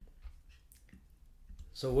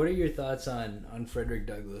So, what are your thoughts on Frederick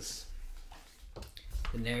Douglass,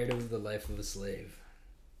 the narrative of the life of a slave?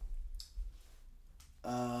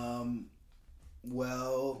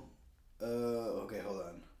 Well, okay, hold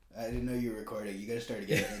on. I didn't know you were recording. You gotta start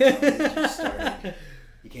again.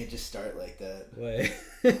 You can't just start like that. Why?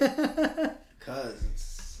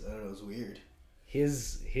 Cause I don't know, it's weird.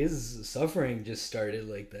 His suffering just started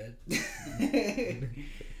like that.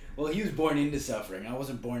 Well, he was born into suffering. I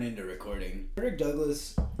wasn't born into recording. Frederick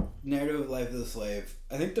Douglass, Narrative of the Life of the Slave.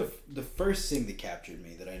 I think the first thing that captured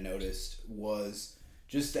me that I noticed was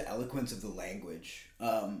just the eloquence of the language.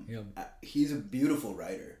 He's a beautiful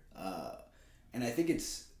writer. And I think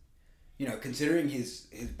it's, considering his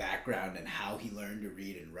background and how he learned to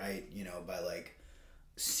read and write, by like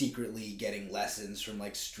secretly getting lessons from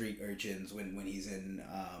like street urchins when he's in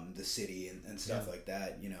the city and stuff like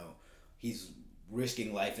that, he's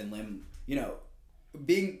risking life and limb,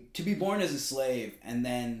 to be born as a slave and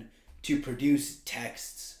then to produce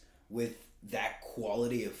texts with that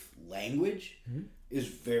quality of language is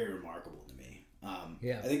very remarkable to me.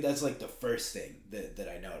 I think that's like the first thing that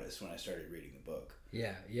I noticed when I started reading the book.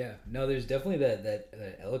 Yeah. No, there's definitely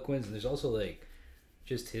that eloquence. There's also like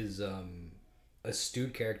just his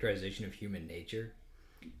astute characterization of human nature.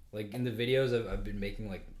 Like in the videos I've been making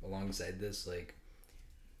like alongside this, like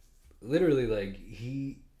literally like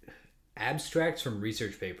he abstracts from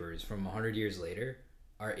research papers from 100 years later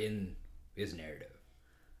are in his narrative.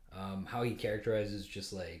 How he characterizes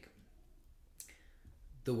just like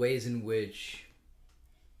the ways in which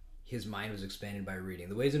his mind was expanded by reading,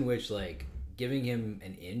 the ways in which like giving him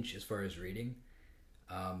an inch as far as reading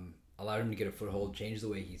allowed him to get a foothold, change the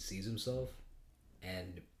way he sees himself,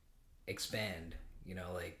 and expand.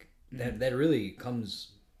 That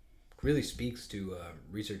really speaks to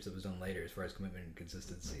research that was done later as far as commitment and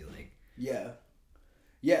consistency.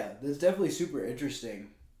 That's definitely super interesting.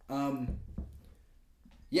 I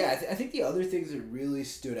think the other things that really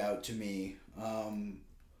stood out to me,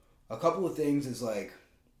 a couple of things is like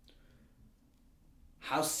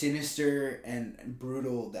how sinister and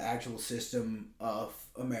brutal the actual system of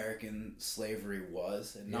American slavery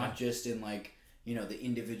was, and not just in like, the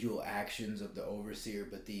individual actions of the overseer,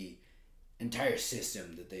 but the entire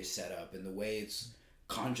system that they set up and the way it's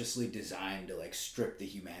consciously designed to like strip the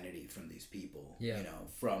humanity from these people,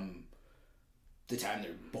 from the time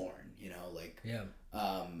they're born,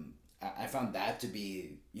 I found that to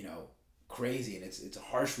be, crazy, and it's a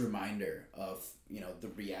harsh reminder of, the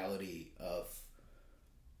reality of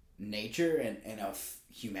nature and of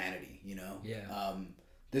humanity,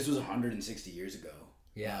 this was 160 years ago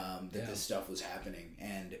that this stuff was happening,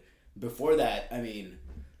 and before that, I mean,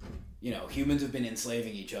 humans have been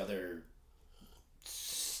enslaving each other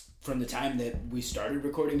from the time that we started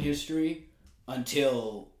recording history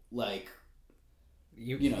until like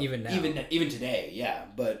even now, even today,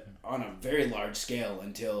 but on a very large scale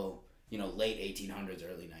until late 1800s,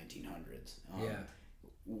 early 1900s.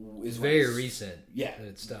 It's very recent. Yeah, that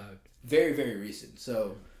it stopped. Very, very recent.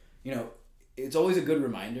 So, it's always a good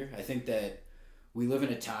reminder. I think that we live in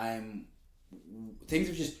a time things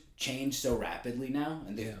have just changed so rapidly now,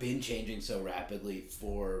 and they've been changing so rapidly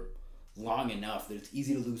for long enough that it's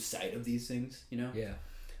easy to lose sight of these things. And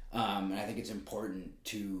I think it's important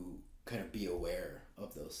to kind of be aware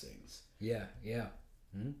of those things.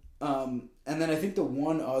 Mm-hmm. And then I think the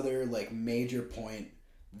one other like major point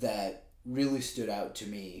that really stood out to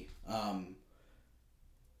me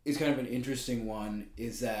is kind of an interesting one,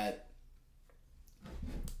 is that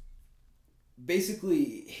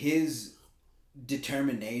basically his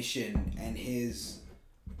determination and his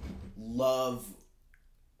love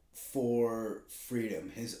for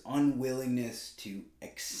freedom, his unwillingness to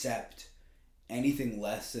accept anything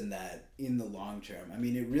less than that in the long term. I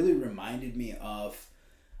mean, it really reminded me of,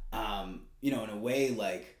 in a way,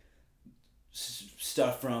 like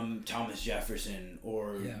stuff from Thomas Jefferson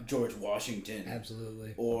or George Washington.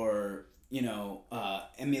 Absolutely. Or,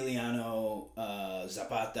 Emiliano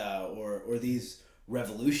Zapata or these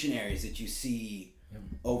revolutionaries that you see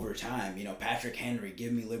over time. Patrick Henry,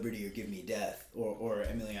 give me liberty or give me death. Or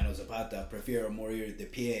Emiliano Zapata, prefiero morir de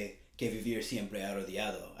pie que vivir siempre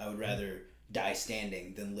arrodillado. I would rather die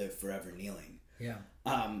standing than live forever kneeling.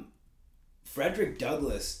 Frederick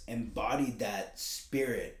Douglass embodied that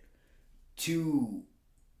spirit to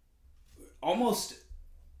almost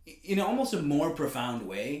a more profound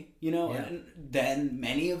way, than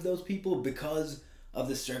many of those people, because of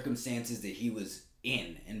the circumstances that he was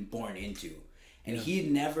in and born into. And he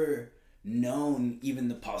had never known even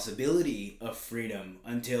the possibility of freedom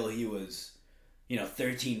until he was,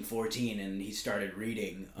 13, 14, and he started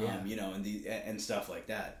reading, and stuff like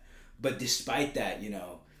that. but despite that,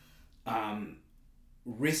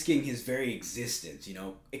 risking his very existence,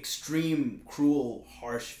 extreme, cruel,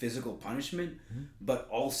 harsh physical punishment, but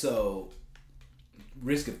also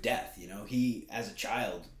risk of death. He, as a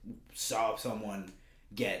child, saw someone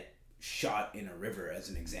get shot in a river as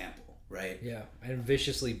an example, right? Yeah, and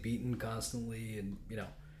viciously beaten constantly, and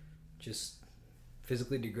just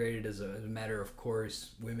physically degraded as a matter of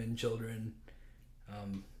course. Women, children,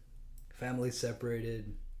 families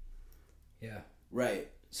separated. Yeah. Right.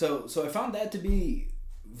 So I found that to be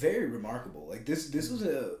very remarkable. Like this was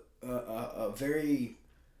a very,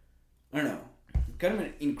 I don't know, kind of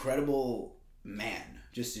an incredible man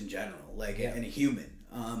just in general, like and a human.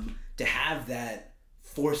 To have that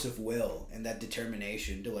force of will and that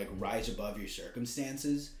determination to like rise above your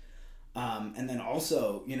circumstances, and then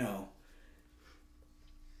also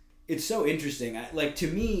it's so interesting. Like to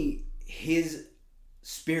me, his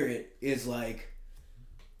spirit is like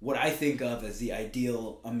what I think of as the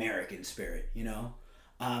ideal American spirit,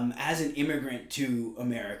 as an immigrant to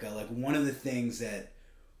America, like one of the things that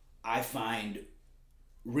I find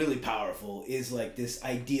really powerful is like this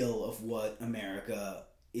ideal of what America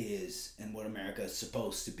is and what America is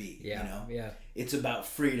supposed to be. Yeah. It's about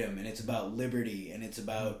freedom and it's about liberty and it's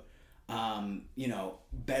about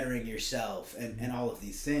bettering yourself and all of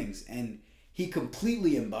these things. And he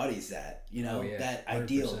completely embodies that, that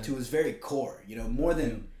ideal 100%. To his very core,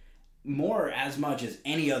 more as much as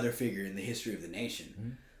any other figure in the history of the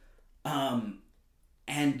nation.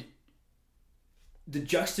 And the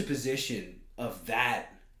juxtaposition of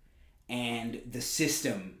that and the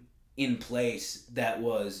system in place that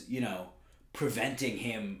was, preventing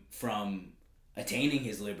him from attaining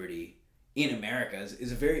his liberty in America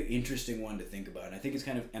is a very interesting one to think about. And I think it's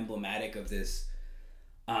kind of emblematic of this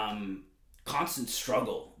constant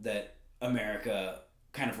struggle that America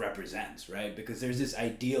kind of represents, right? Because there's this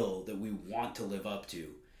ideal that we want to live up to.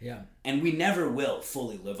 Yeah. And we never will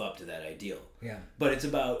fully live up to that ideal. Yeah. But it's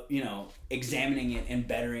about, examining it and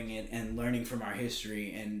bettering it and learning from our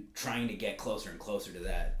history and trying to get closer and closer to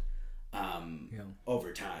that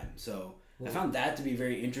over time. So I found that to be a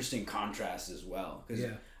very interesting contrast as well. Because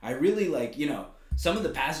I really like, some of the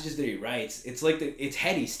passages that he writes, it's like it's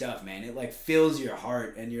heady stuff, man. It like fills your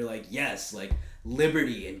heart and you're like, yes, like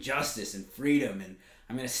liberty and justice and freedom, and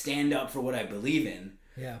I'm going to stand up for what I believe in.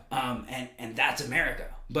 Yeah. And that's America.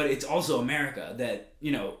 But it's also America that,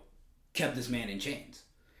 kept this man in chains.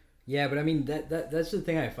 Yeah, but I mean, that's the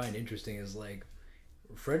thing I find interesting is like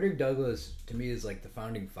Frederick Douglass to me is like the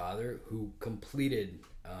founding father who completed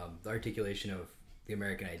the articulation of the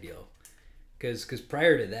American ideal. Because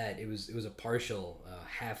prior to that, it was a partial,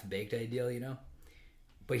 half-baked ideal,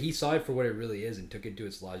 but he saw it for what it really is and took it to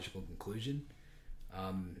its logical conclusion,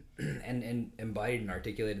 and embodied and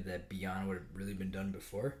articulated that beyond what had really been done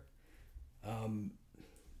before. And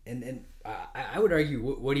I would argue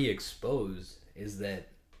what he exposed is that,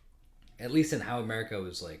 at least in how America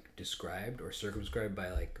was like described or circumscribed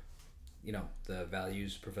by like, the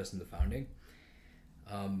values professed in the founding,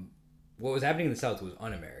 what was happening in the South was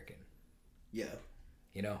un-American. Yeah.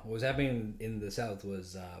 What was happening in the South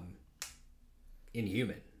was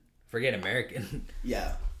inhuman. Forget American.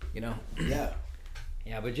 Yeah. Yeah.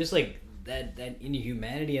 Yeah, but just like that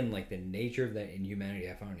inhumanity and like the nature of that inhumanity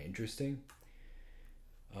I found interesting.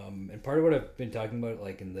 And part of what I've been talking about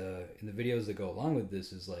like in the videos that go along with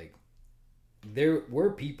this is like there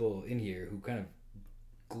were people in here who kind of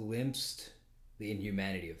glimpsed the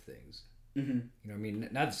inhumanity of things. Mm-hmm. I mean,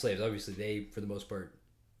 not the slaves, obviously they for the most part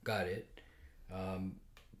got it.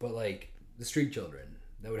 But like the street children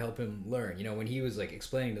that would help him learn, when he was like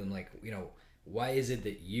explaining to them like, why is it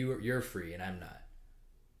that you're free and I'm not?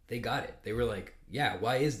 They got it. They were like, yeah,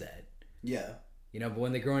 why is that? Yeah. But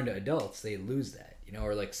when they grow into adults, they lose that,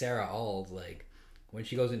 or like Sarah Auld, like when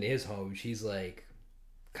she goes into his home, she's like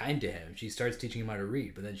kind to him. She starts teaching him how to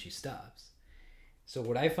read, but then she stops. So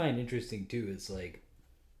what I find interesting too is like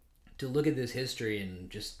to look at this history and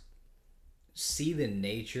just see the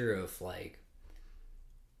nature of like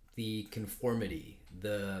the conformity,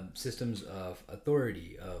 the systems of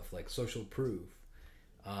authority, of like social proof,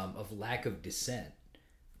 of lack of dissent,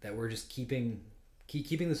 that we're just keeping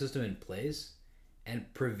the system in place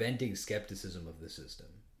and preventing skepticism of the system.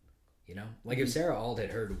 Like if Sarah Auld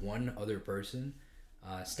had heard one other person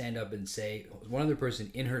stand up and say, one other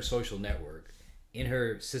person in her social network, in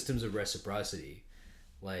her systems of reciprocity,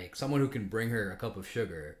 like someone who can bring her a cup of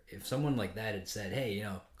sugar, if someone like that had said, hey,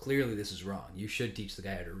 clearly this is wrong, you should teach the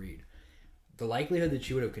guy how to read, the likelihood that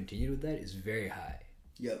she would have continued with that is very high.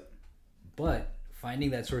 Yep. But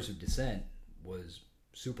finding that source of dissent was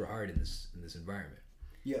super hard in this environment.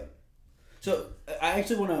 Yeah. So I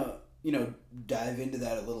actually want to dive into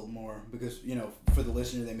that a little more because, for the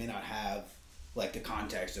listener, they may not have like the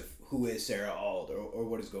context of who is Sarah Auld or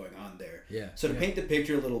what is going on there. Yeah. So to paint the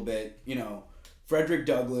picture a little bit, Frederick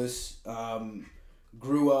Douglass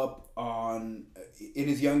grew up in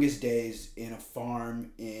his youngest days in a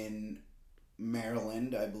farm in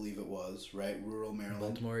Maryland, I believe it was, right? Rural Maryland.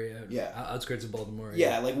 Baltimore, yeah. Yeah. Outskirts of Baltimore.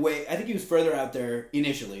 Yeah, like I think he was further out there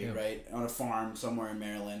initially, right? On a farm somewhere in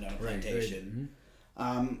Maryland on a plantation. Right.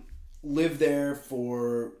 Mm-hmm. Lived there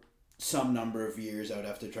for some number of years. I would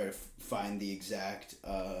have to try to find the exact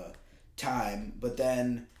time. But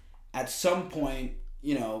then at some point,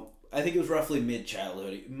 I think it was roughly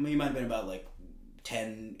mid-childhood. He might have been about like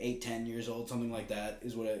 10 years old, something like that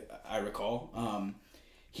is what I recall.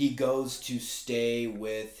 He goes to stay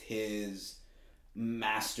with his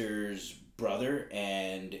master's brother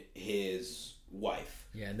and his wife.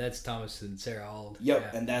 Yeah, and that's Thomas and Sarah Auld. Yep,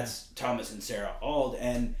 yeah. And that's Thomas and Sarah Auld.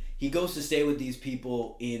 And he goes to stay with these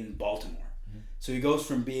people in Baltimore. Mm-hmm. So he goes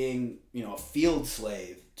from being, a field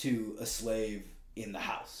slave to a slave in the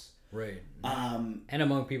house. Right. And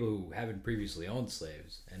among people who haven't previously owned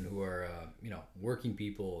slaves and who are, working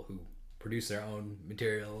people who produce their own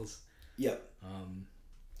materials. Yep.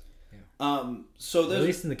 So at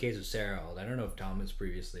least in the case of Sarah Auld, I don't know if Thomas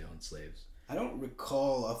previously owned slaves. I don't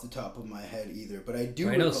recall off the top of my head either, but I do.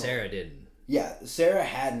 I know Sarah didn't. Yeah, Sarah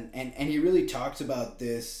hadn't, and he really talks about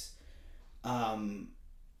this.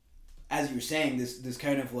 As you were saying, this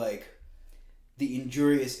kind of like the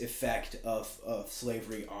injurious effect of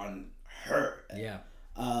slavery on her. Yeah.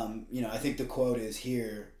 I think the quote is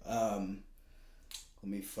here. Let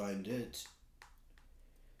me find it.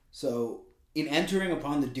 So, in entering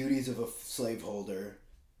upon the duties of a slaveholder,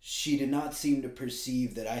 she did not seem to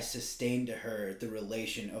perceive that I sustained to her the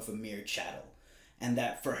relation of a mere chattel, and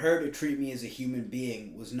that for her to treat me as a human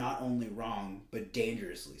being was not only wrong, but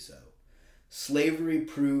dangerously so. Slavery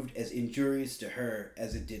proved as injurious to her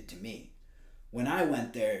as it did to me. When I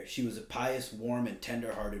went there, she was a pious, warm, and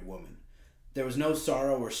tender-hearted woman. There was no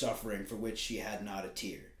sorrow or suffering for which she had not a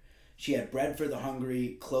tear. She had bread for the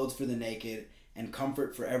hungry, clothes for the naked, and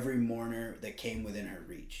comfort for every mourner that came within her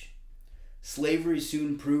reach. Slavery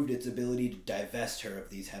soon proved its ability to divest her of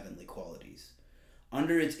these heavenly qualities.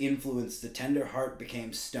 Under its influence, the tender heart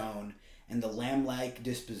became stone, and the lamb-like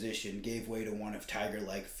disposition gave way to one of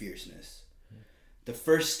tiger-like fierceness. The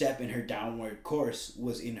first step in her downward course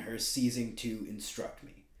was in her ceasing to instruct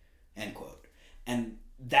me." End quote. And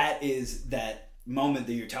that is that moment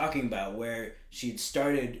that you're talking about where she'd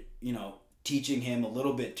started, teaching him a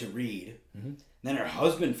little bit to read. Mm-hmm. Then her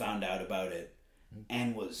husband found out about it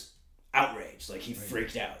and was outraged. Like, he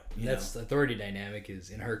freaked out. That's the authority dynamic is,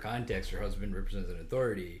 in her context, her husband represents an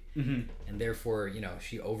authority. Mm-hmm. And therefore,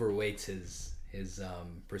 she overweights his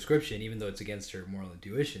prescription, even though it's against her moral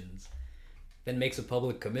intuitions. Then makes a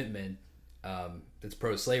public commitment that's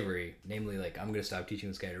pro-slavery, namely, like, I'm going to stop teaching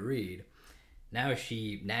this guy to read. Now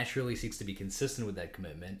she naturally seeks to be consistent with that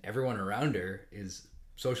commitment. Everyone around her is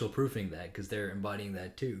social proofing that because they're embodying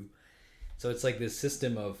that too. So it's like this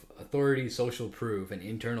system of authority, social proof, and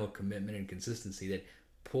internal commitment and consistency that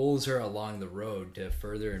pulls her along the road to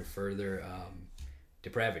further and further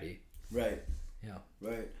depravity. Right. Yeah.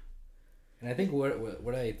 Right. And I think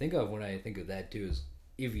what I think of when I think of that too is,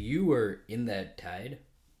 if you were in that tide,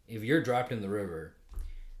 if you're dropped in the river,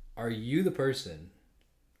 are you the person?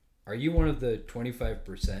 Are you one of the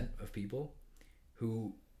 25% of people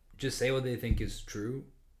who just say what they think is true,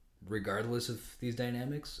 regardless of these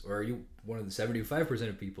dynamics? Or are you one of the 75%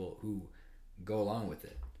 of people who go along with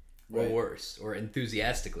it? Or worse, or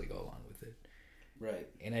enthusiastically go along with it? Right.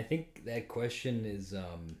 And I think that question is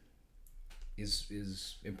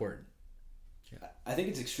important. Yeah. I think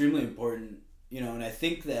it's extremely important, and I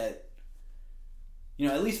think that,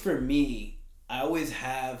 at least for me, I always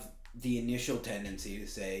have the initial tendency to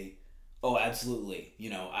say, oh, absolutely,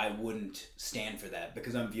 I wouldn't stand for that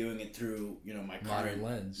because I'm viewing it through, my modern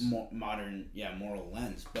lens. Moral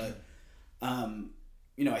lens. But,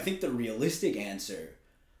 I think the realistic answer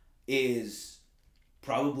is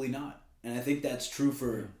probably not. And I think that's true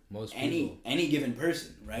for most people. Any given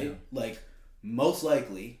person, right? Yeah. Like, most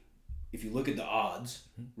likely, if you look at the odds,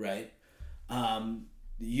 right,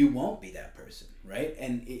 you won't be that person, right?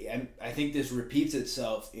 And I think this repeats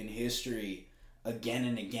itself in history again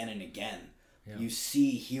and again and again. Yeah. You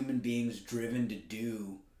see human beings driven to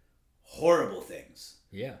do horrible things.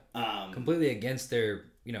 Yeah. Completely against their,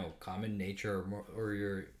 common nature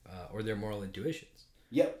or their moral intuitions.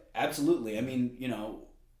 Yep, absolutely. I mean,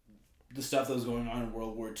 the stuff that was going on in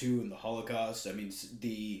World War II and the Holocaust. I mean,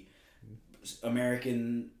 the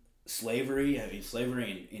American slavery. I mean,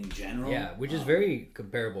 slavery in general. Yeah, which is very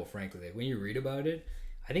comparable, frankly. Like, when you read about it,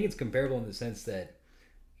 I think it's comparable in the sense that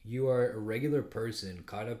you are a regular person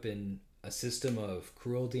caught up in a system of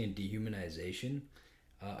cruelty and dehumanization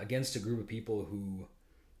against a group of people who,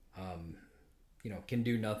 can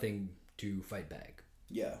do nothing to fight back.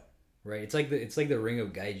 Yeah. Right. It's like the Ring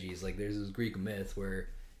of Gyges. Like, there's this Greek myth where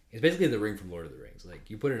it's basically the ring from Lord of the Rings. Like,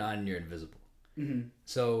 you put it on and you're invisible. Mm-hmm.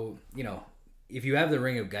 So if you have the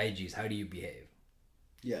Ring of Gyges, how do you behave?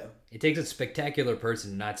 Yeah. It takes a spectacular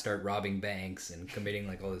person to not start robbing banks and committing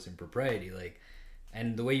like all this impropriety. Like,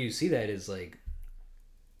 and the way you see that is like,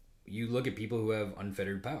 you look at people who have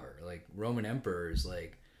unfettered power, like Roman emperors,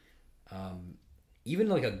 like even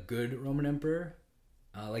like a good Roman emperor,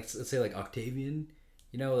 like let's say like Octavian.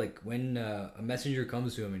 Like when a messenger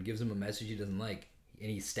comes to him and gives him a message he doesn't like, and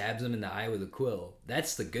he stabs him in the eye with a quill,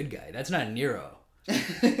 that's the good guy. That's not Nero.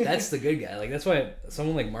 That's the good guy. Like, that's why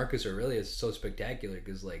someone like Marcus Aurelius is so spectacular,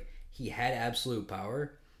 because like he had absolute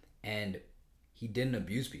power and he didn't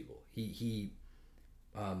abuse people. He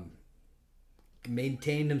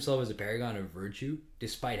maintained himself as a paragon of virtue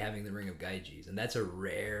despite having the Ring of Gyges, and that's a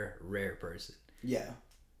rare person. Yeah,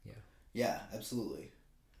 absolutely.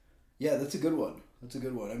 Yeah, that's a good one.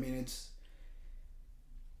 I mean,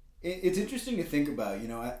 it's interesting to think about.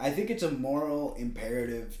 I think it's a moral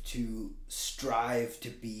imperative to strive to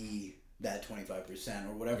be that 25%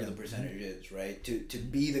 or whatever the percentage is, right? To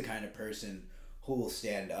be the kind of person who will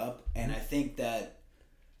stand up. And I think that,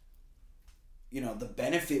 the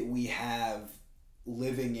benefit we have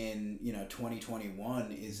living in,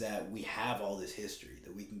 2021 is that we have all this history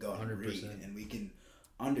that we can go and 100%. Read, and we can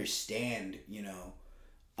understand,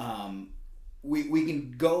 we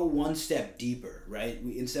can go one step deeper, right?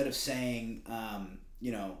 Instead of saying,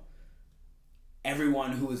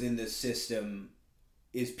 everyone who is in this system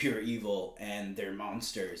is pure evil and they're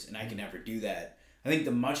monsters, and I can never do that. I think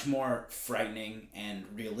the much more frightening and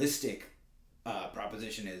realistic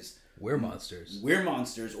proposition is we're monsters. We're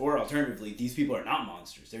monsters, or alternatively, these people are not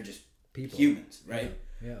monsters. They're just people. Humans, right?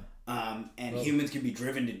 Yeah. Humans can be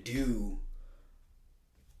driven to do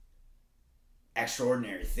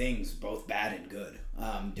extraordinary things, both bad and good,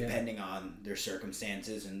 depending on their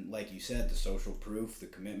circumstances, and like you said, the social proof, the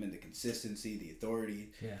commitment, the consistency, the authority,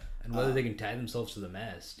 and whether they can tie themselves to the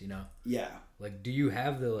mast. Like, do you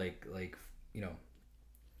have the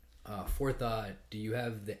forethought? Do you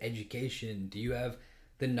have the education? Do you have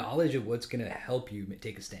the knowledge of what's gonna help you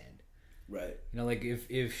take a stand? Right. Like,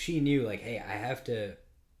 if she knew, like, hey,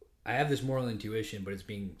 I have this moral intuition, but it's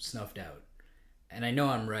being snuffed out, and I know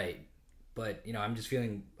I'm right, but I'm just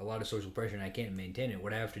feeling a lot of social pressure and I can't maintain it.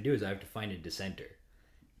 What I have to do is I have to find a dissenter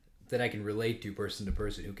that I can relate to person,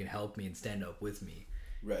 who can help me and stand up with me.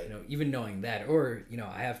 Right. Even knowing that, or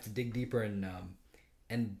I have to dig deeper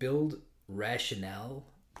and build rationale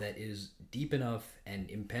that is deep enough and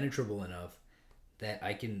impenetrable enough that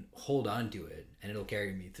I can hold on to it and it'll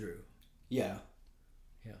carry me through. Yeah.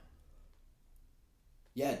 Yeah.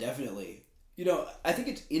 Yeah, definitely. I think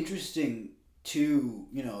it's interesting to,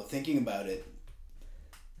 thinking about it,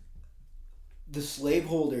 the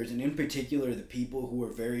slaveholders, and in particular the people who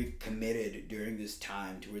were very committed during this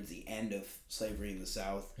time towards the end of slavery in the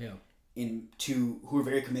South, who were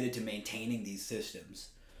very committed to maintaining these systems.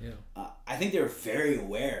 I think they're very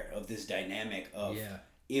aware of this dynamic of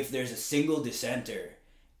if there's a single dissenter,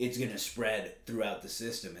 it's going to spread throughout the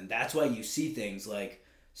system. And that's why you see things like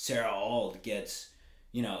Sarah Auld gets,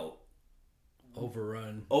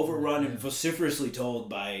 overrun and vociferously told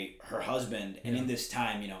by her husband, and in this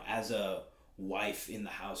time, as a wife in the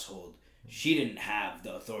household, she didn't have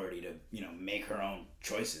the authority to make her own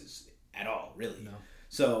choices at all, really. No.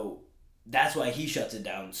 So that's why he shuts it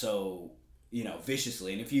down so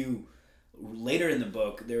viciously. And if you later in the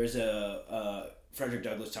book, there's Frederick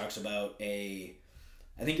Douglass talks about I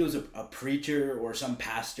think it was a preacher or some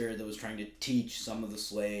pastor that was trying to teach some of the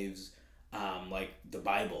slaves like the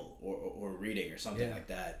Bible or reading or something like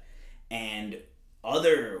that, and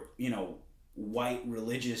other white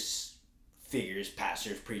religious figures,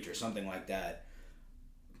 pastors, preachers, something like that,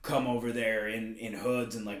 come over there in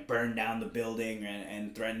hoods and like burn down the building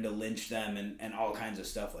and threaten to lynch them and all kinds of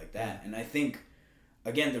stuff like that. And I think,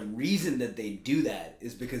 again, the reason that they do that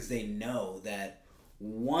is because they know that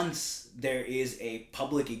once there is a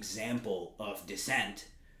public example of dissent,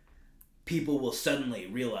 people will suddenly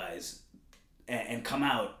realize and come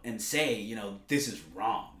out and say, this is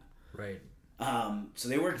wrong. Right. So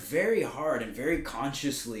they worked very hard and very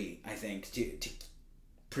consciously, I think, to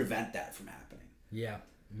prevent that from happening. Yeah.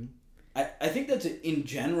 Mm-hmm. I think that's, in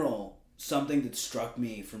general, something that struck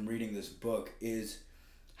me from reading this book is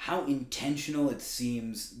how intentional it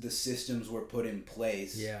seems the systems were put in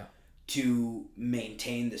place Yeah. to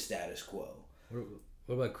maintain the status quo.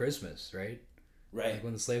 What about Christmas, right? Right. Like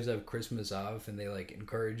when the slaves have Christmas off and they like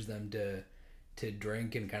encourage them to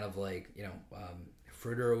drink and kind of like, you know,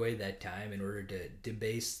 fritter away that time in order to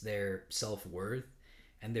debase their self-worth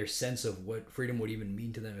and their sense of what freedom would even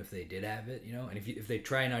mean to them if they did have it, you know? And if they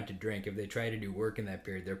try not to drink, if they try to do work in that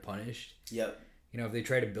period, they're punished. Yep. You know, if they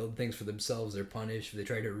try to build things for themselves, they're punished. If they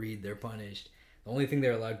try to read, they're punished. The only thing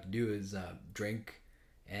they're allowed to do is drink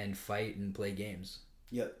and fight and play games.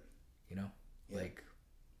 Yep. You know? Yep. Like,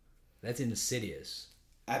 that's insidious.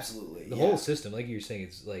 Absolutely. The whole system, like you were saying,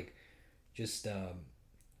 it's like just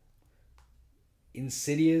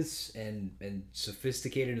insidious and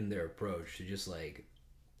sophisticated in their approach to just like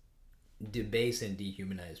debase and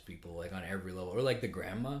dehumanize people like on every level. Or like the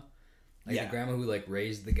grandma. Like the grandma who like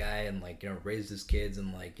raised the guy and like, you know, raised his kids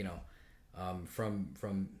and like, you know, from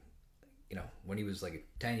you know, when he was like a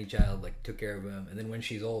tiny child, like took care of him, and then when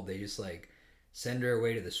she's old they just like send her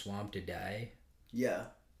away to the swamp to die. Yeah.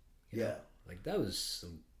 You know? Like that was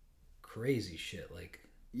some crazy shit. Like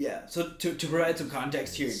yeah. So to provide some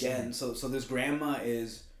context here again, so this grandma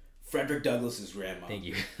is Frederick Douglass's grandma. Thank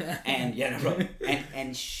you. And yeah, no problem.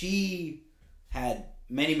 And she had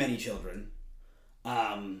many children,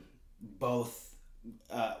 both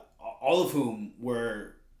all of whom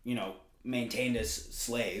were, you know, maintained as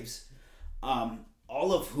slaves,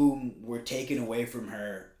 all of whom were taken away from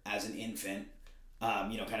her as an infant.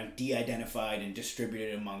 You know, kind of de-identified and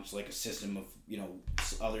distributed amongst like a system of, you know,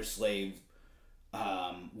 other slave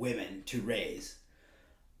women to raise.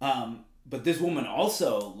 But this woman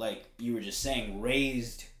also, like you were just saying,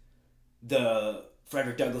 raised the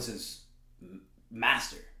Frederick Douglass's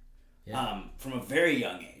master from a very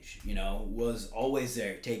young age. You know, was always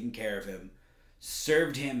there, taking care of him,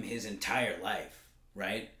 served him his entire life,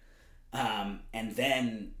 right? And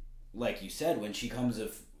then, like you said, when she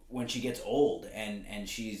gets old and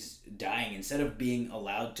she's dying, instead of being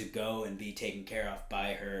allowed to go and be taken care of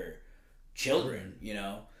by her children, you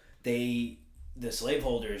know, the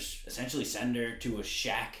slaveholders essentially send her to a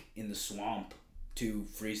shack in the swamp to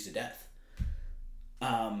freeze to death.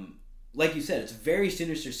 Like you said, it's a very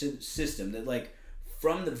sinister system that, like,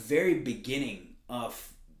 from the very beginning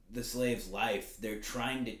of the slave's life, they're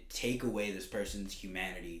trying to take away this person's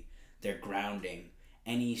humanity, their grounding,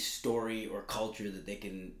 any story or culture that they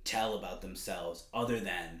can tell about themselves other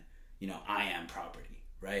than, you know, I am property,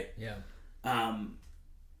 right? Yeah.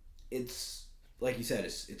 It's like you said,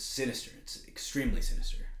 it's sinister. It's extremely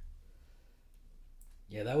sinister.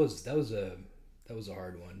 Yeah, that was a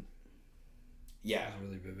hard one. Yeah. That was a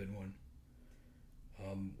really vivid one.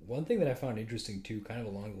 One thing that I found interesting too, kind of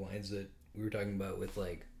along the lines that we were talking about with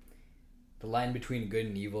like the line between good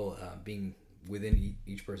and evil being within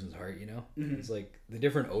each person's heart, you know? Mm-hmm. It's like the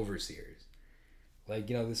different overseers. Like,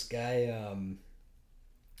 you know, this guy,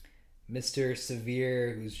 Mr.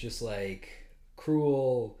 Severe, who's just like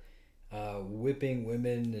cruel, whipping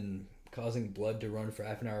women and causing blood to run for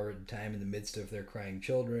half an hour at a time in the midst of their crying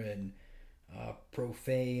children,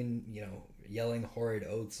 profane, you know, yelling horrid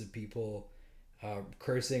oaths at people,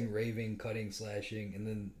 cursing, raving, cutting, slashing, and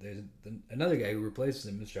then there's another guy who replaces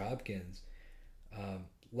him, Mr. Hopkins,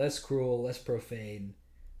 less cruel, less profane,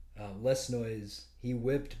 less noise. He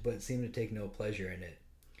whipped but seemed to take no pleasure in it.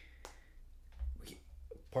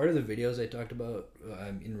 Part of the videos I talked about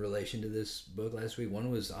in relation to this book last week, one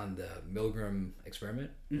was on the Milgram experiment,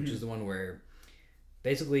 which is the one where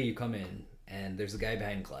basically you come in and there's a guy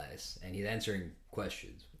behind class and he's answering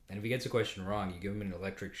questions. And if he gets a question wrong, you give him an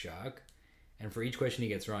electric shock. And for each question he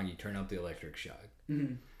gets wrong, you turn up the electric shock.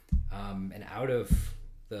 And out of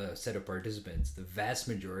the set of participants, the vast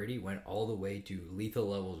majority went all the way to lethal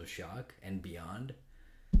levels of shock and beyond.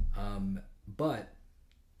 But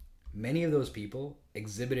many of those people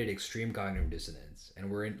exhibited extreme cognitive dissonance and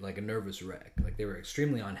were in like a nervous wreck. Like they were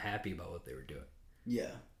extremely unhappy about what they were doing.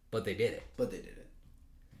 Yeah. But they did it.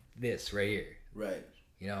 This right here. Right.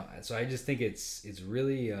 You know, so I just think it's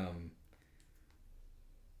really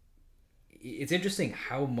it's interesting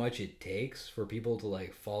how much it takes for people to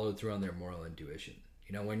like follow through on their moral intuition.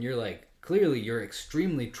 You know, when you're like, clearly you're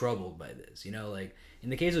extremely troubled by this, you know, like in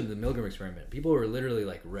the case of the Milgram experiment, people were literally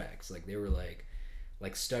like wrecks. Like they were like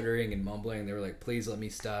stuttering and mumbling. They were like, please let me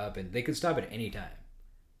stop. And they could stop at any time.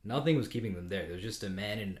 Nothing was keeping them there. There was just a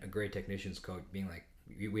man in a great technician's coat being like,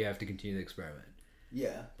 we have to continue the experiment.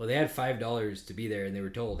 Yeah. But they had $5 to be there and they were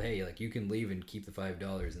told, hey, like you can leave and keep the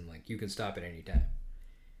 $5 and like you can stop at any time.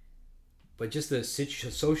 But just the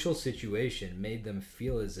social situation made them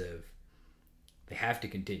feel as if they have to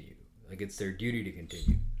continue. Like it's their duty to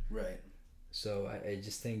continue. Right. So I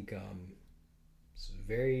just think it's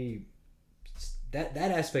very that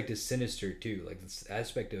aspect is sinister too. Like this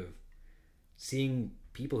aspect of seeing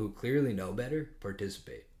people who clearly know better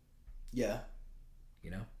participate. Yeah.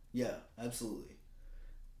 You know. Yeah, absolutely.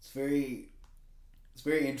 It's very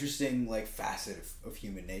interesting, like, facet of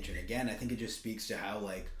human nature. And again, I think it just speaks to how,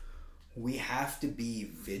 like, we have to be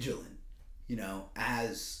vigilant, you know,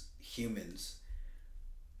 as humans,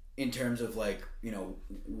 in terms of, like, you know,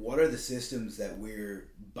 what are the systems that we're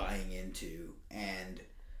buying into, and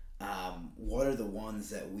what are the ones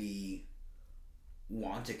that we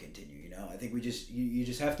want to continue, you know? I think you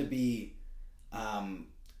just have to be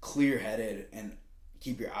clear-headed and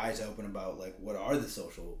keep your eyes open about, like, what are the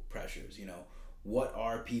social pressures, you know? What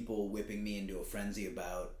are people whipping me into a frenzy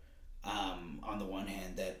about, on the one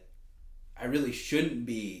hand, that I really shouldn't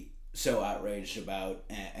be so outraged about,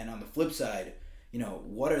 and on the flip side, you know,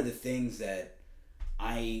 what are the things that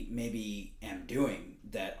I maybe am doing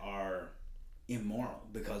that are immoral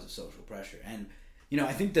because of social pressure? And, you know,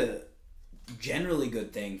 I think the generally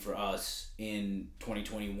good thing for us in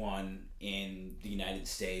 2021 in the United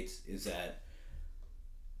States is that,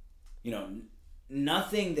 you know,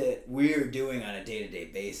 nothing that we're doing on a day-to-day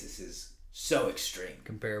basis is so extreme.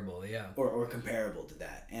 Comparable, yeah. Or comparable to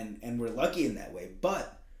that. And we're lucky in that way,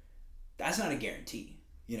 but that's not a guarantee,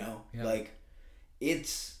 you know? Yeah. Like,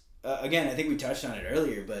 it's, again, I think we touched on it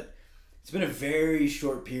earlier, but it's been a very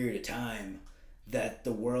short period of time that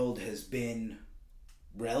the world has been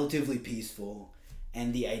relatively peaceful,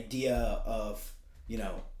 and the idea of, you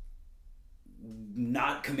know,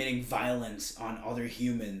 not committing violence on other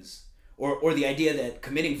humans, or the idea that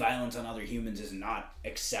committing violence on other humans is not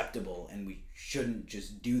acceptable and we shouldn't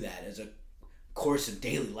just do that as a course of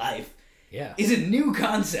daily life, yeah, is a new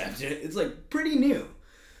concept. It's like pretty new.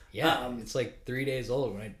 Yeah, it's like 3 days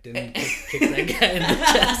old when I didn't kick that guy in the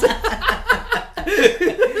chest.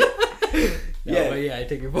 No, yeah, but yeah, I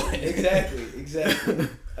take your point. Exactly.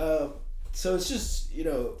 So it's just, you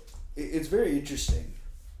know, it's very interesting.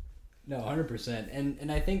 No, 100%.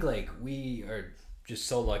 And I think, like, we are just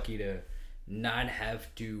so lucky to not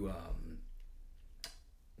have to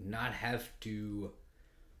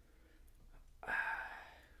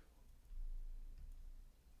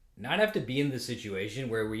be in the situation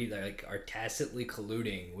where we, like, are tacitly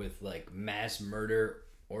colluding with, like, mass murder,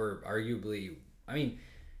 or arguably, I mean,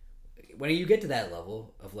 when you get to that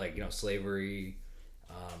level of, like, you know, slavery,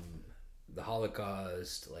 the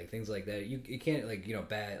Holocaust, like, things like that, you can't, like, you know,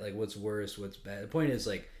 bad, like, what's worse, what's bad. The point is,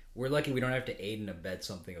 like, we're lucky we don't have to aid and abet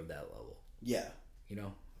something of that level. Yeah. You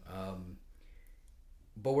know?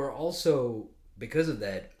 But we're also, because of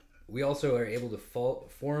that, we also are able to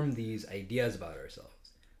form these ideas about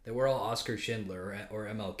ourselves. That we're all Oscar Schindler or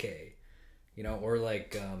MLK. You know? Or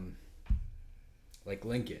like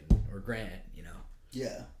Lincoln or Grant, you know?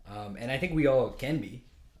 Yeah. And I think we all can be.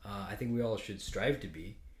 I think we all should strive to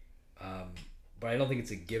be. But I don't think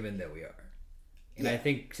it's a given that we are. And yeah. I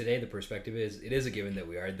think today the perspective is, it is a given that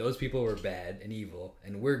we are. Those people were bad and evil,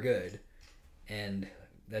 and we're good, and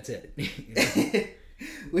that's it. You know?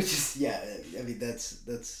 Which is, yeah, I mean, that's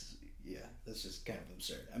just kind of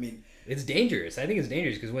absurd. I mean, it's dangerous. I think it's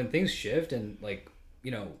dangerous because when things shift and, like,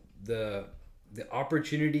 you know, the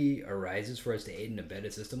opportunity arises for us to aid and abet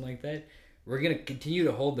a system like that, we're going to continue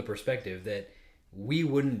to hold the perspective that we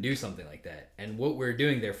wouldn't do something like that. And what we're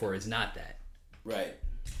doing, therefore, is not that. Right.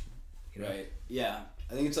 You know? Right. Yeah.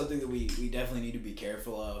 I think it's something that we definitely need to be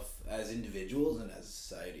careful of as individuals and as a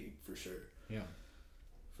society, for sure. Yeah.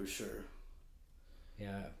 For sure.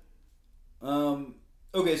 Yeah.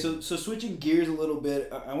 Okay, so switching gears a little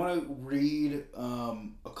bit, I want to read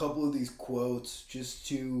a couple of these quotes just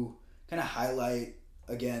to kind of highlight,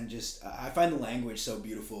 again, just, I find the language so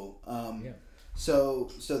beautiful. Yeah. So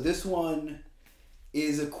this one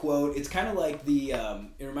is a quote. It's kind of like the,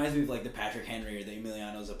 it reminds me of, like, the Patrick Henry or the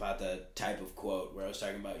Emiliano Zapata type of quote where I was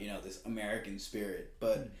talking about, you know, this American spirit.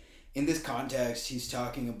 But in this context, he's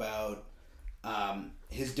talking about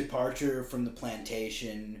his departure from the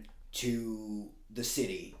plantation to the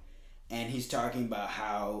city. And he's talking about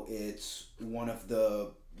how it's one of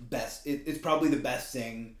the best, it's probably the best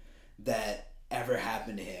thing that ever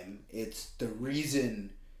happened to him. It's the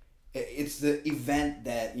reason, it's the event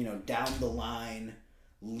that, you know, down the line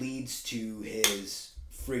leads to his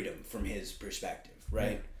freedom from his perspective,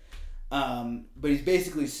 right? But he's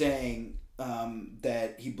basically saying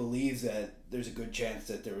that he believes that there's a good chance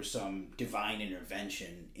that there was some divine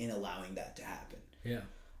intervention in allowing that to happen. Yeah.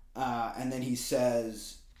 And then he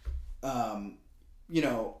says, you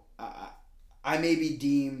know, I may be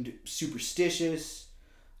deemed superstitious,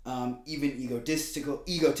 even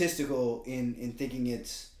egotistical in thinking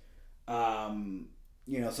it's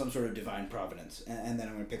some sort of divine providence, and then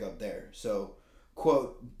I'm going to pick up there. So,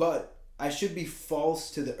 quote, "But I should be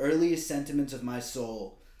false to the earliest sentiments of my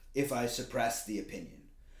soul if I suppress the opinion.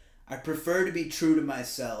 I prefer to be true to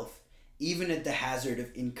myself, even at the hazard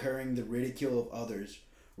of incurring the ridicule of others,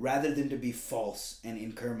 rather than to be false and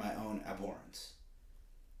incur my own abhorrence."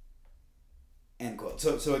 End quote.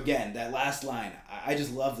 So again, that last line, I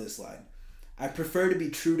just love this line. I prefer to be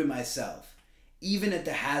true to myself, even at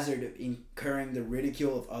the hazard of incurring the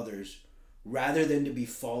ridicule of others, rather than to be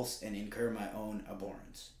false and incur my own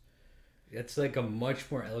abhorrence. That's like a much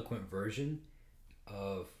more eloquent version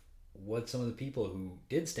of what some of the people who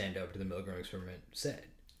did stand up to the Milgram experiment said.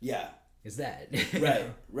 Yeah. Is that.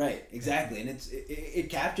 Right, exactly. And it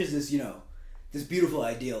captures this, this beautiful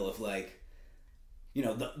ideal of like,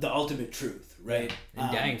 the ultimate truth, right?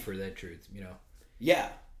 And dying for that truth, Yeah. Or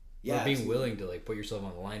being absolutely willing to like put yourself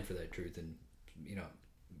on the line for that truth, and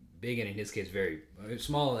big, and in his case very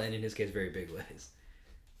small, and in his case very big ways.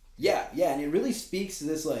 Yeah, and it really speaks to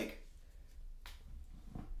this like,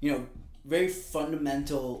 very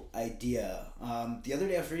fundamental idea. The other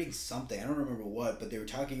day I was reading something, I don't remember what, but they were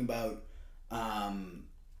talking about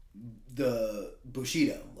the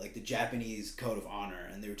Bushido, like the Japanese code of honor,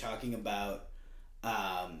 and they were talking about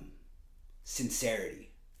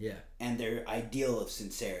sincerity. Yeah. And their ideal of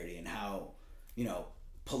sincerity, and how,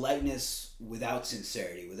 politeness without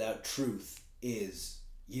sincerity, without truth, is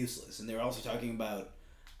useless. And they were also talking about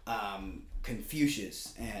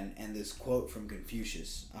Confucius and this quote from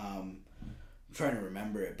Confucius. I'm trying to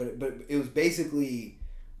remember it, but it was basically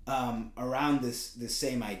around this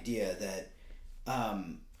same idea that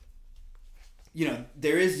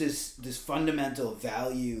there is this fundamental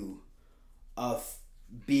value of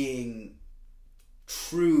being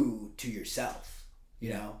true to yourself,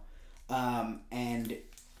 and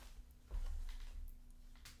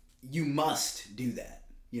you must do that,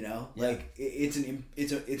 like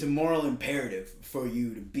it's a moral imperative for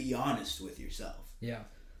you to be honest with yourself. Yeah.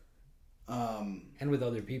 And with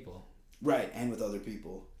other people. Right, and with other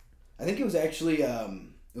people. I think it was actually it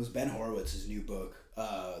was Ben Horowitz's new book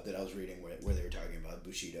that I was reading where they were talking about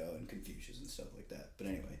Bushido and Confucius and stuff like that. But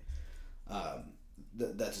anyway,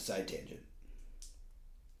 that's a side tangent.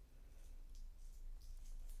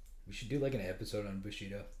 We should do like an episode on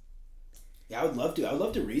Bushido. Yeah, I would love to. I would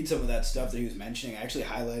love to read some of that stuff that he was mentioning. I actually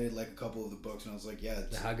highlighted like a couple of the books, and I was like, yeah.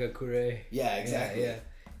 The Hagakure. Yeah, exactly. Yeah.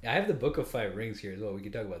 I have the Book of Five Rings here as well. We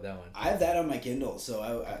could talk about that one. I have that on my Kindle, so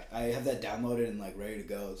I have that downloaded and like ready to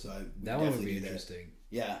go. So that one would be interesting.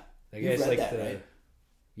 That. Yeah, that guy's like that, right?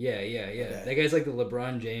 Yeah. Okay. That guy's like the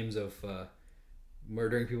LeBron James of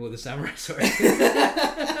murdering people with a samurai sword.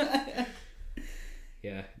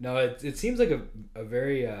 Yeah. No, it seems like a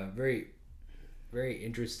very very very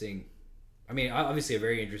interesting. I mean, obviously a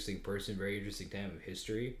very interesting person, very interesting time of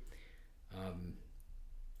history.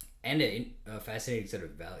 And a fascinating set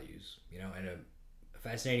of values, and a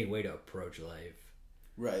fascinating way to approach life.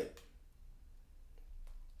 Right.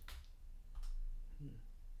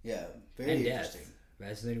 Yeah, very and interesting. Death.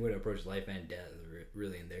 Fascinating way to approach life and death,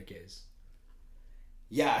 really, in their case.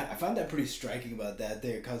 Yeah, I found that pretty striking about that.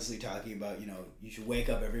 They're constantly talking about, you should wake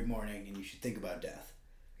up every morning and you should think about death.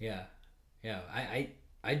 Yeah.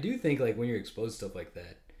 I do think, like, when you're exposed to stuff like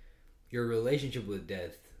that, your relationship with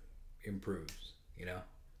death improves,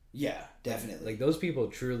 Yeah, definitely. Like those people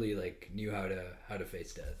truly like knew how to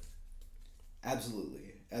face death.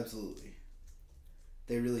 Absolutely.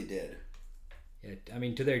 They really did. Yeah, I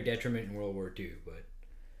mean, to their detriment in World War II, but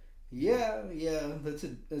yeah, that's a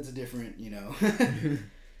different,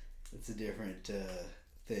 that's a different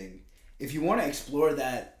thing. If you want to explore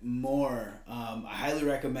that more, I highly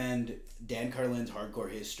recommend Dan Carlin's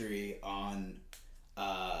Hardcore History on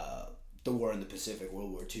the War in the Pacific,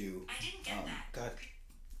 World War II. I didn't get that. God.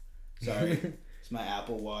 Sorry. It's my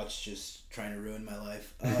Apple Watch just trying to ruin my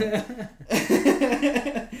life.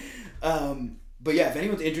 But yeah, if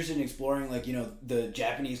anyone's interested in exploring, like, the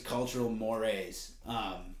Japanese cultural mores,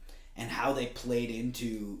 and how they played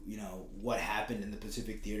into, what happened in the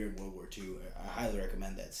Pacific Theater in World War II, I highly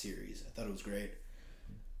recommend that series. I thought it was great.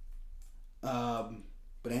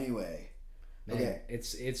 But anyway. Man, okay.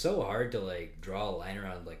 It's so hard to like draw a line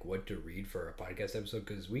around like what to read for a podcast episode,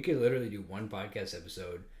 because we could literally do one podcast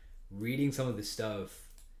episode reading some of the stuff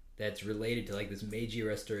that's related to like this Meiji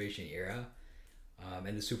Restoration era,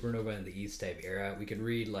 and the supernova in the East type era. We could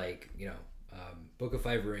read like Book of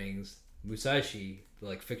Five Rings, Musashi, the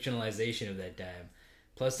like fictionalization of that time,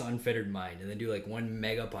 plus the Unfettered Mind, and then do like one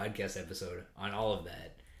mega podcast episode on all of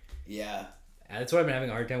that. Yeah. And that's what I've been having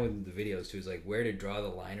a hard time with the videos too, is like where to draw the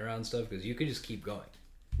line around stuff, because you could just keep going.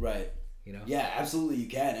 Right. You know? Yeah, absolutely you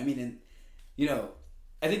can. I mean, and you know,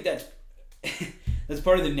 I think that's that's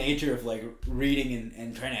part of the nature of like reading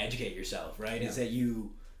and trying to educate yourself, right? Yeah. Is that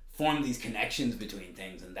you form these connections between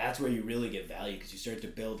things, and that's where you really get value because you start to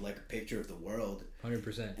build like a picture of the world.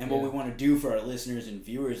 100%. And what we want to do for our listeners and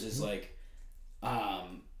viewers is like,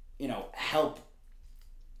 you know, help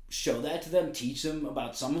show that to them, teach them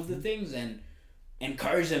about some of the things, and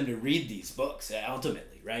encourage them to read these books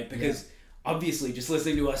ultimately, right? Because obviously just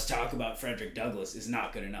listening to us talk about Frederick Douglass is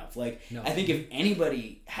not good enough. Like, No. I think if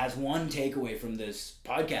anybody has one takeaway from this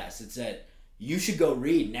podcast, it's that you should go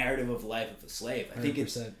read Narrative of the Life of a Slave. I think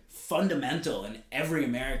it's 100%. fundamental, and every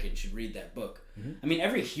American should read that book. I mean,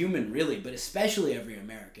 every human really, but especially every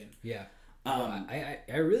American. Yeah. I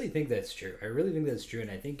really think that's true. I really think that's true, and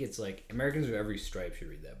I think it's like Americans of every stripe should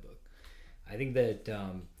read that book. I think that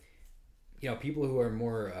you know, people who are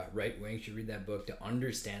more right wing should read that book to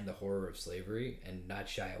understand the horror of slavery and not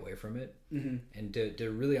shy away from it, and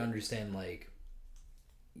to really understand like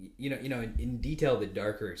you know in detail the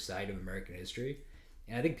darker side of American history.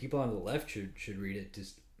 And I think people on the left should read it to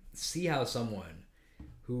see how someone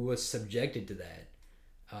who was subjected to that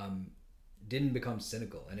didn't become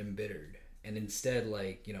cynical and embittered, and instead,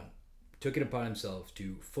 like, you know, took it upon himself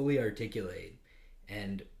to fully articulate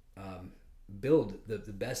and build the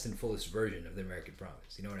best and fullest version of the American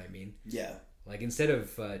promise. You know what I mean? Yeah. Like, instead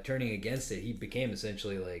of turning against it, he became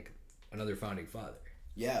essentially like another founding father.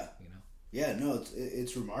 Yeah. You know? Yeah, no,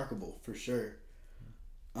 it's remarkable for sure.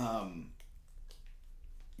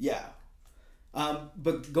 Yeah.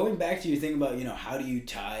 But going back to your thing about, you know, how do you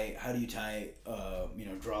tie you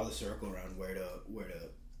know, draw the circle around where to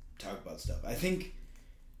talk about stuff. I think,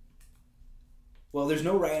 well, there's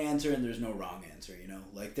no right answer and there's no wrong answer, you know?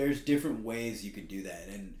 Like, there's different ways you could do that.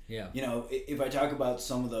 And, you know, if I talk about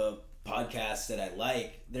some of the podcasts that I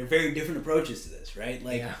like, they're very different approaches to this, right?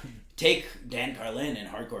 Like, take Dan Carlin and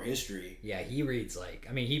Hardcore History. Yeah, he reads like,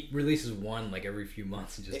 I mean, he releases one like every few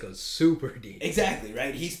months and just goes super deep. Exactly,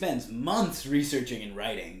 right? He spends months researching and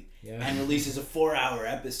writing and releases a 4-hour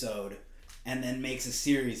episode and then makes a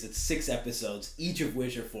series that's 6 episodes, each of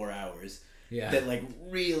which are 4 hours. That like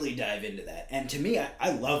really dive into that. And to me,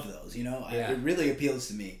 I love those, you know? It really appeals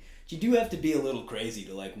to me. You do have to be a little crazy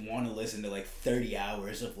to like want to listen to like 30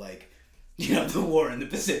 hours of like, you know, the war in the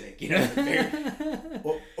Pacific, you know?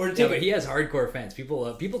 or Yeah, but he has hardcore fans.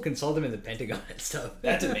 People consult him in the Pentagon and stuff.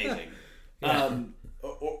 That's amazing.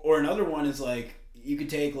 Or another one is like, you could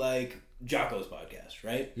take like Jocko's podcast,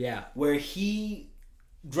 right? Yeah. Where he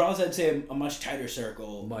draws, I'd say, a much tighter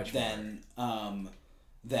circle than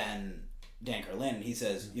Dan Carlin. And he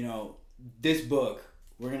says, you know, this book,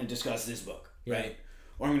 we're going to discuss this book, right?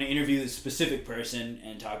 Or I'm going to interview this specific person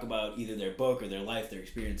and talk about either their book or their life, their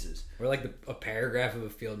experiences. Or like a paragraph of a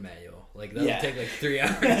field manual. Like, that'll take like 3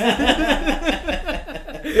 hours.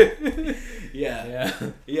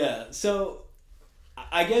 Yeah. So,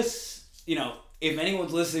 I guess, you know, if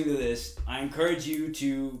anyone's listening to this, I encourage you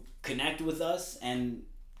to connect with us and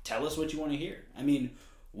tell us what you want to hear. I mean,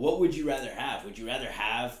 what would you rather have? Would you rather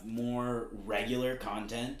have more regular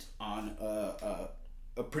content on a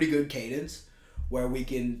pretty good cadence where we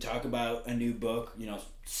can talk about a new book, you know,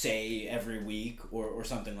 say every week or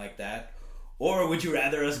something like that? Or would you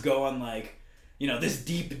rather us go on like, you know, this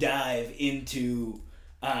deep dive into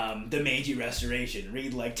the Meiji Restoration,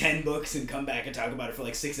 read like 10 books and come back and talk about it for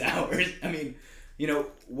like 6 hours? I mean, you know,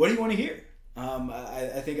 what do you want to hear?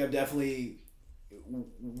 I think I definitely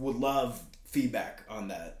would love feedback on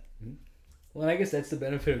that. Well, I guess that's the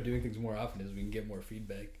benefit of doing things more often, is we can get more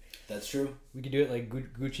feedback. That's true. We could do it like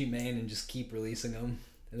Gucci Mane and just keep releasing them,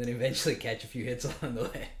 and then eventually catch a few hits along the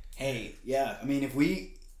way. Hey, yeah. I mean, if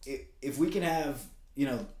we can have, you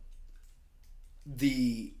know,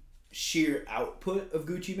 the sheer output of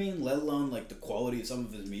Gucci Mane, let alone like the quality of some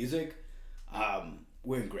of his music,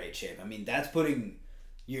 we're in great shape. I mean, that's putting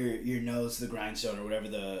your nose to the grindstone, or whatever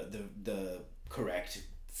the correct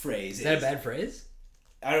phrase is. Is that a bad phrase?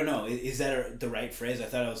 I don't know. Is that the right phrase? I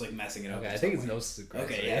thought I was like messing it up. Okay, I think it's nose to the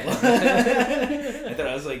grindstone. Okay, yeah. I thought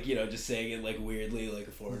I was like, you know, just saying it like weirdly, like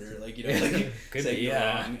a foreigner, like, you know, like Could saying be,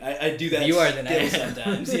 wrong. I do that. You are the nice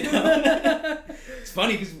sometimes, you know. It's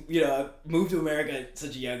funny because, you know, I moved to America at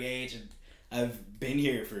such a young age, and I've been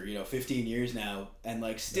here for, you know, 15 years now, and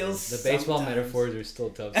like still the baseball metaphors are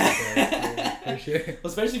still tough sometimes, for sure.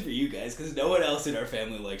 Well, especially for you guys, because no one else in our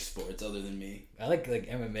family likes sports other than me. I like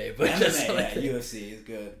MMA, but MMA, UFC is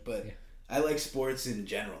good, but I like sports in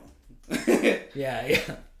general. Yeah.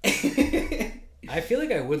 I feel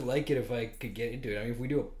like I would like it if I could get into it. I mean, if we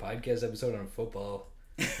do a podcast episode on football,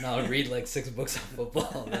 and I'll read like 6 books on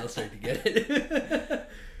football, and I'll start to get it.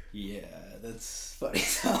 Yeah, that's funny.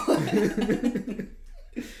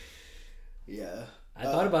 Yeah. I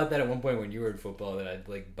thought about that at one point when you were in football, that I'd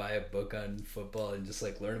like buy a book on football and just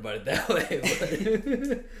like learn about it that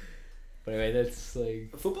way. But anyway, that's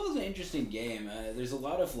like, football is an interesting game. There's a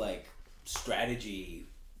lot of like strategy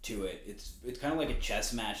to it. It's kind of like a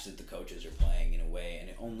chess match that the coaches are playing in a way, and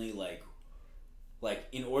it only like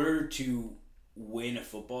in order to win a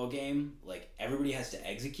football game, like everybody has to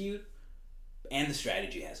execute, and the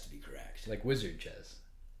strategy has to be correct. like wizard chess.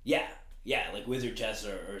 Yeah, like wizard chess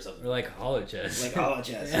or something. Or like hollow chess. Like hollow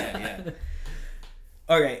chess. Yeah.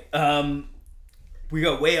 Okay. We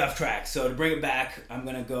got way off track, so to bring it back, I'm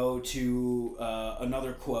gonna go to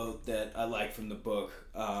another quote that I like from the book.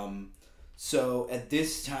 So at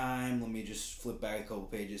this time, let me just flip back a couple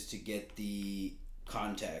pages to get the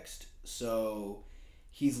context. So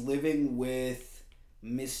he's living with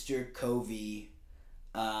Mr. Covey.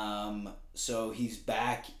 So he's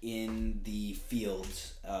back in the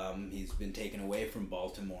fields. He's been taken away from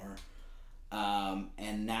Baltimore,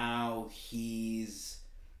 and now he's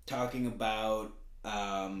talking about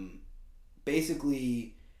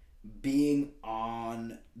basically being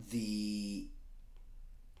on the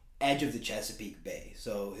edge of the Chesapeake Bay.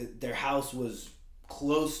 So their house was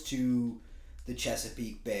close to the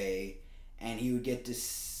Chesapeake Bay, and he would get to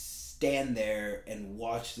stand there and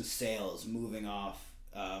watch the sails moving off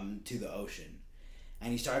to the ocean.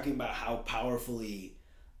 And he's talking about how powerfully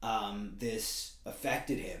this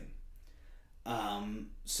affected him.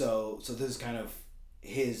 So this is kind of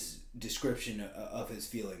his description of his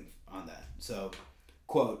feeling on that. So,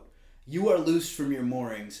 quote, "You are loosed from your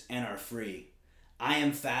moorings and are free. I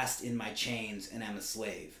am fast in my chains and am a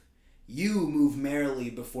slave. You move merrily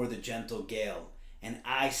before the gentle gale, and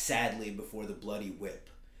I sadly before the bloody whip.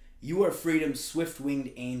 You are freedom's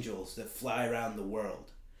swift-winged angels that fly around the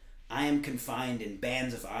world. I am confined in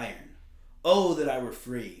bands of iron. Oh, that I were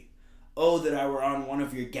free. Oh, that I were on one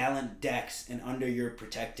of your gallant decks and under your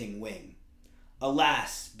protecting wing.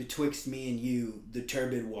 Alas, betwixt me and you the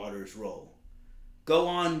turbid waters roll. Go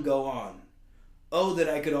on, go on. Oh, that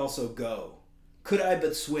I could also go. Could I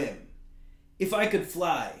but swim. If I could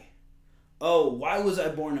fly. Oh, why was I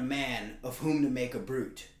born a man of whom to make a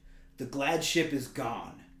brute? The glad ship is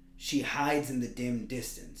gone. She hides in the dim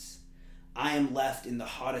distance. I am left in the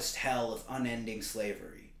hottest hell of unending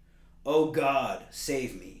slavery. Oh God,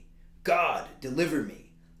 save me. God, deliver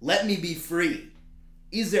me. Let me be free.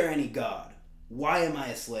 Is there any God? Why am I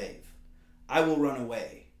a slave? I will run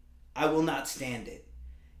away. I will not stand it.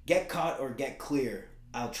 Get caught or get clear,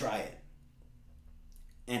 I'll try it."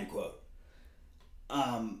 End quote.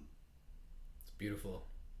 It's beautiful.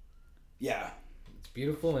 Yeah. It's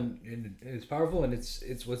beautiful and it's powerful, and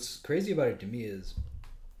it's what's crazy about it to me is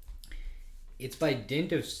it's by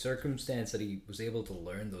dint of circumstance that he was able to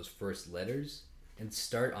learn those first letters and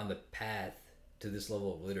start on the path to this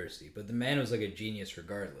level of literacy. But the man was like a genius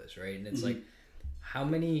regardless, right? And it's like how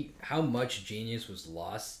much genius was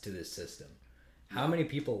lost to this system? How many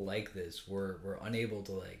people like this were unable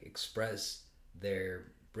to like express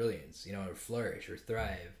their brilliance, you know, or flourish or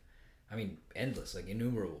thrive? I mean, endless, like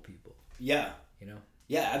innumerable people. Yeah. You know?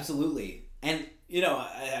 Yeah, absolutely. And, you know,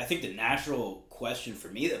 I think the natural question for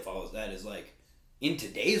me that follows that is like, in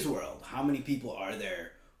today's world, how many people are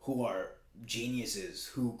there who are geniuses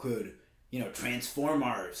who could, you know, transform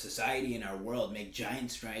our society and our world, make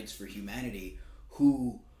giant strides for humanity,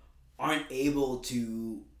 who aren't able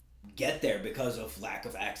to get there because of lack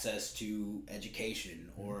of access to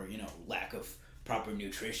education or, you know, lack of proper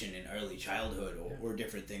nutrition in early childhood or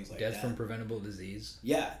different things like that. Death from preventable disease.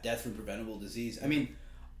 Yeah, death from preventable disease. I mean,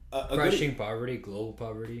 crushing poverty, global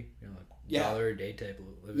poverty, you know, like dollar a day type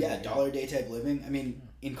of living. Yeah, dollar a day type living. I mean,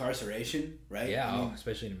 incarceration, right? Yeah, I mean,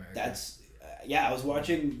 especially in America. That's I was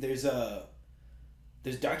watching. There's a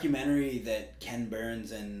documentary that Ken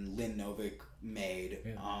Burns and Lynn Novick made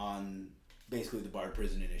on basically the Bard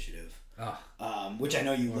Prison Initiative. Which I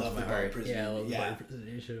know you love the Bard Prison. Yeah, I love the Bard Prison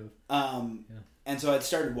Initiative. And so I'd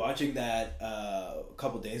started watching that a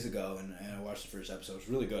couple days ago, and I watched the first episode. It was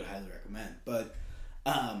really good. Highly recommend. But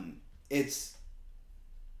it's,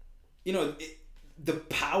 you know, the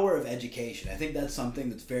power of education. I think that's something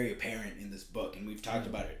that's very apparent in this book, and we've talked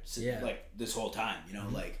about it like this whole time. You know,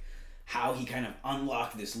 like how he kind of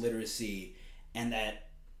unlocked this literacy, and that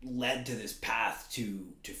led to this path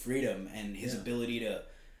to freedom, and his ability to,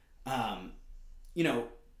 you know,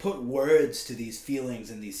 put words to these feelings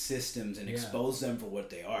and these systems and expose them for what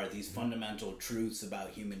they are, these fundamental truths about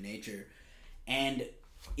human nature. And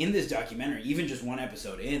in this documentary, even just one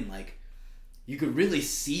episode in, like, you could really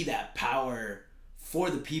see that power for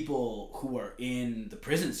the people who are in the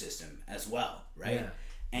prison system as well, right?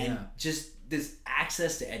 and just this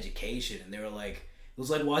access to education. And they were like, it was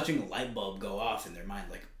like watching a light bulb go off in their mind,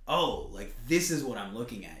 like, oh, like this is what I'm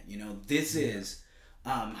looking at, you know, this is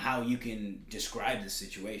how you can describe the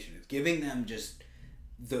situation. It's giving them just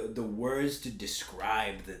the words to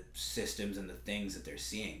describe the systems and the things that they're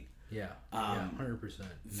seeing. 100%.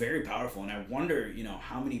 Very powerful. And I wonder, you know,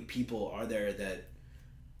 how many people are there that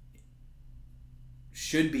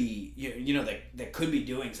should be, you know, that could be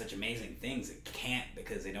doing such amazing things that can't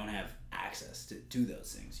because they don't have access to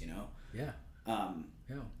those things, you know?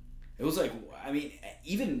 It was like, I mean,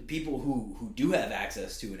 even people who do have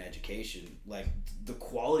access to an education, like the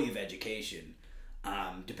quality of education,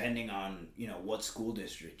 depending on, you know, what school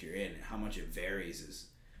district you're in and how much it varies is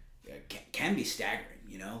can be staggering,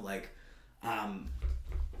 you know? Like,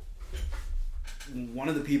 one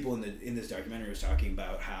of the people in this documentary was talking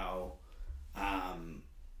about how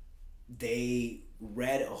they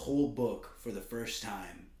read a whole book for the first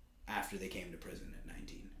time after they came to prison at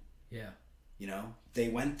 19. Yeah. You know, they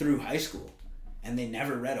went through high school and they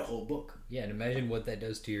never read a whole book. Yeah, and imagine what that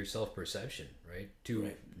does to your self-perception, right?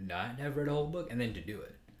 To not have read a whole book and then to do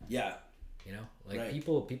it. Yeah. You know, like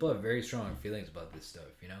people have very strong feelings about this stuff,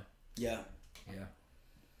 you know? Yeah. Yeah.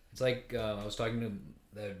 It's like, I was talking to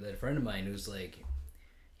that friend of mine who's like,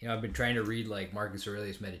 you know, I've been trying to read like Marcus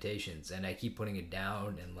Aurelius Meditations and I keep putting it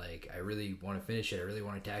down and like, I really want to finish it. I really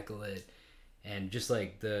want to tackle it. And just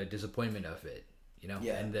like the disappointment of it, you know,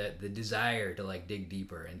 and the desire to like dig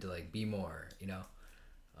deeper and to like be more, you know,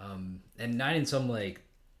 and not in some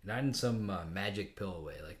magic pill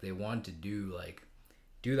way. Like they want to do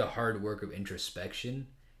the hard work of introspection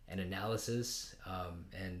and analysis,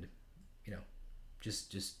 and you know,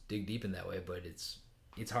 just dig deep in that way. But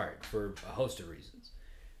it's hard for a host of reasons.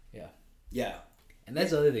 Yeah. And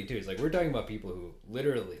that's the other thing too. Is like we're talking about people who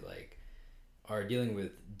literally like are dealing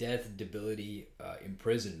with death, debility,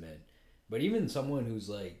 imprisonment. But even someone who's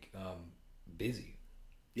like busy,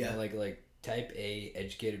 you know, like type A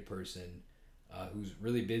educated person who's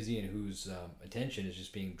really busy and whose attention is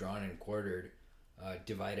just being drawn and quartered,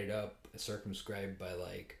 divided up, circumscribed by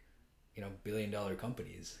like, you know, $1 billion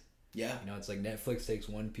companies. Yeah. You know, it's like Netflix takes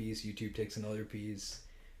one piece, YouTube takes another piece.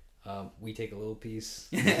 We take a little piece.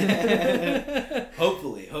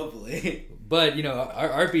 Hopefully. But, you know,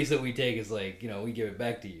 our piece that we take is like, you know, we give it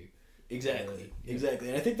back to you. Exactly.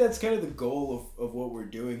 And I think that's kind of the goal of what we're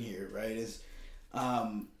doing here, right? Is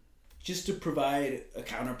just to provide a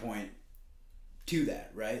counterpoint to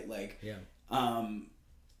that, right? Like,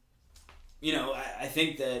 you know, I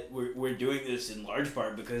think that we're doing this in large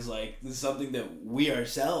part because like this is something that we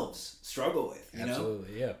ourselves struggle with. You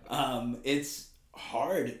Absolutely, know? It's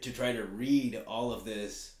hard to try to read all of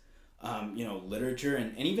this, you know, literature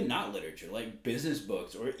and even not literature, like business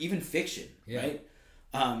books or even fiction, right?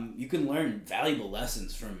 You can learn valuable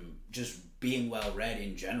lessons from just being well read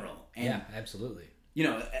in general. And, absolutely. You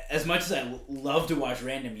know, as much as I love to watch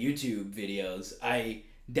random YouTube videos, I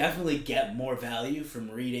definitely get more value from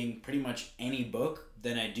reading pretty much any book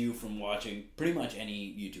than I do from watching pretty much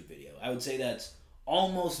any YouTube video. I would say that's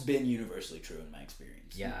almost been universally true in my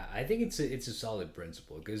experience. Yeah, I think it's a solid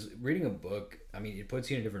principle because reading a book, I mean, it puts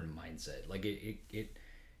you in a different mindset. Like it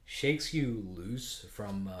shakes you loose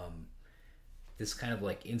from this kind of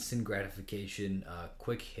like instant gratification,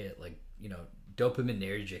 quick hit, like, you know,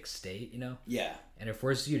 dopaminergic state, you know? Yeah. And it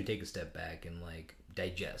forces you to take a step back and like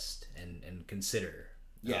digest and consider.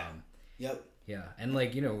 Yeah. Yep. Yeah. And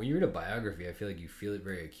like, you know, when you read a biography, I feel like you feel it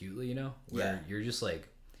very acutely, you know? Where you're just like,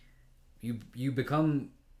 you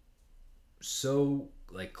become so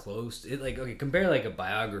like close. It like, okay, compare like a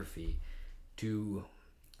biography to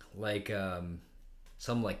like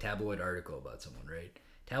some like tabloid article about someone, right?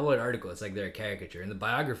 Tabloid article, it's like they're a caricature. In the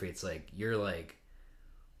biography, it's like you're like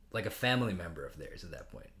a family member of theirs at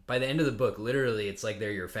that point. By the end of the book, literally, it's like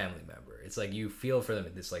they're your family member. It's like you feel for them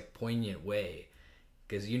in this like poignant way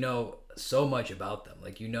because you know so much about them.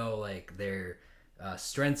 Like, you know, like their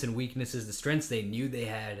strengths and weaknesses, the strengths they knew they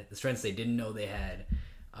had, the strengths they didn't know they had,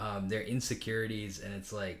 their insecurities, and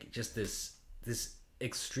it's like just this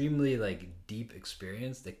extremely like deep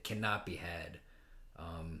experience that cannot be had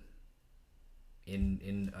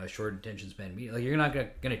in a short attention span media. Like, you're not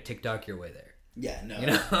gonna TikTok your way there. Yeah, no, you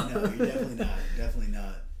know? No, you're definitely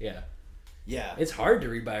not. Yeah. It's hard to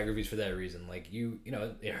read biographies for that reason. Like, you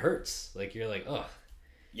know, it hurts. Like, you're like, ugh.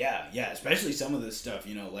 Yeah, especially some of this stuff,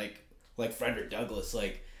 you know, like Frederick Douglass,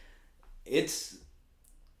 like, it's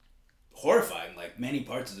horrifying, like, many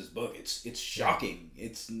parts of this book. It's shocking.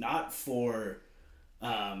 It's not for,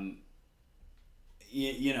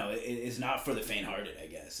 you know, it's not for the faint-hearted, I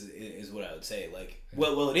guess, is what I would say. Like,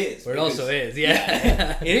 well, it is. But it also is,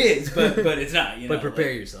 yeah. It is, but it's not, you know. But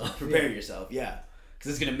prepare yourself. Prepare yourself, yeah.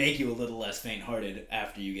 Because it's going to make you a little less faint-hearted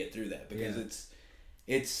after you get through that. Because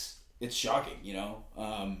it's shocking, you know.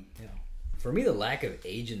 For me, the lack of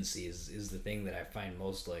agency is the thing that I find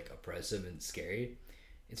most, like, oppressive and scary.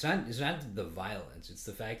 It's not the violence. It's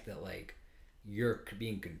the fact that, like, you're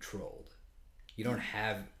being controlled. You don't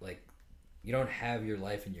have, like... You don't have your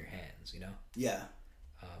life in your hands, you know? Yeah.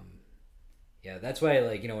 Yeah, that's why,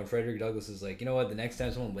 like, you know, when Frederick Douglass is like, you know what, the next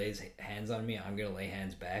time someone lays hands on me, I'm going to lay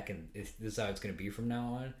hands back, and this is how it's going to be from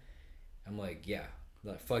now on. I'm like, yeah.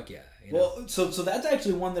 Like, fuck yeah. You know? Well, so that's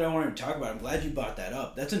actually one that I wanted to talk about. I'm glad you brought that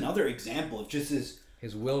up. That's another example of just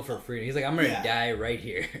his will for freedom. He's like, I'm going to die right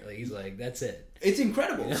here. Like, he's like, that's it. It's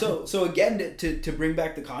incredible. You know? So again, to bring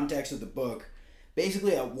back the context of the book,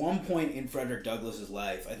 basically, at one point in Frederick Douglass's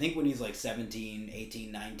life, I think when he's like 17,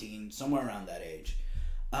 18, 19, somewhere around that age,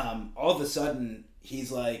 all of a sudden,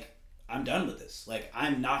 he's like, I'm done with this. Like,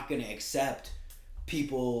 I'm not going to accept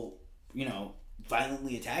people, you know,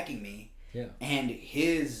 violently attacking me. Yeah. And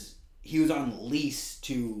he was on lease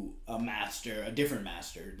to a different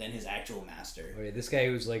master than his actual master. Oh, yeah, this guy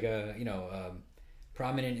who's like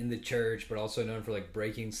prominent in the church, but also known for like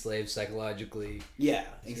breaking slaves psychologically. Yeah,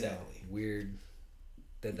 exactly. You know, weird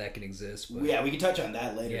that can exist. But, yeah, we can touch on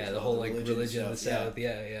that later. Yeah, the whole like religion of the South.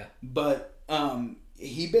 Yeah. But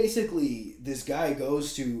he basically, this guy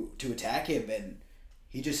goes to attack him, and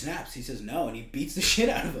he just snaps. He says no, and he beats the shit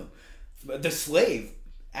out of him. The slave,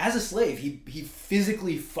 as a slave, he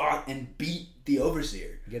physically fought and beat the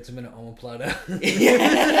overseer. Gets him in an omoplata.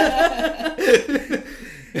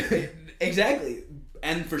 Exactly.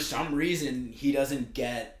 And for some reason, he doesn't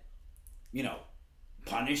get, you know,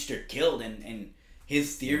 punished or killed, and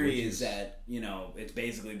his theory is that, you know, it's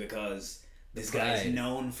basically because this guy's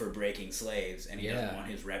known for breaking slaves, and he doesn't want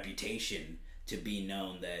his reputation to be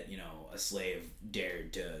known that, you know, a slave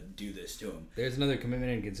dared to do this to him. There's another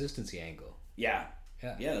commitment and consistency angle. Yeah,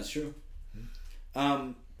 that's true.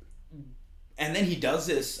 And then he does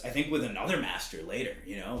this, I think, with another master later,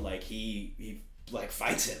 you know, like he like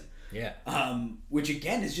fights him. Yeah. Which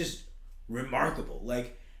again is just remarkable.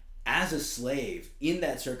 Like, as a slave in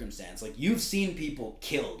that circumstance, like, you've seen people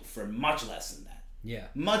killed for much less than that. Yeah.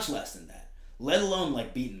 Much less than that. Let alone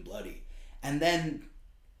like beaten bloody. And then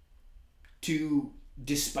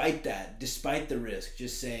despite the risk,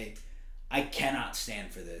 just say, I cannot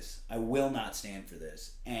stand for this. I will not stand for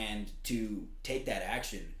this. And to take that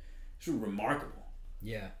action is remarkable.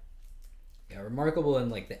 Yeah. Yeah, remarkable,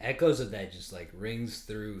 and like the echoes of that just like rings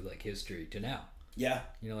through like history to now. Yeah.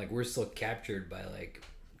 You know, like we're still captured by like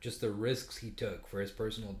just the risks he took for his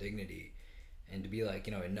personal dignity, and to be like,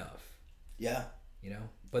 you know, enough. Yeah. You know?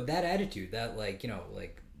 But that attitude, that like, you know,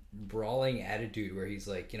 like brawling attitude where he's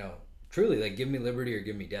like, you know, truly like give me liberty or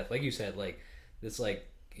give me death. Like you said, like this like,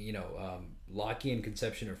 you know, Lockean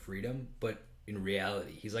conception of freedom, but in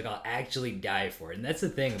reality, he's like, I'll actually die for it. And that's the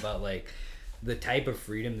thing about like the type of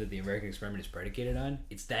freedom that the American experiment is predicated on.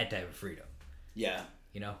 It's that type of freedom. Yeah.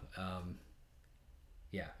 You know?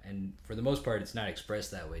 Yeah. And for the most part, it's not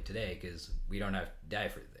expressed that way today because we don't have to die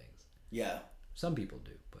for things. Yeah. Some people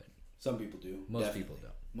do, but... Some people do. Most definitely. people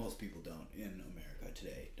don't. Most people don't in America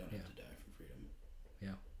today. Don't have to die for freedom.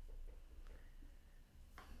 Yeah.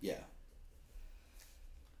 Yeah.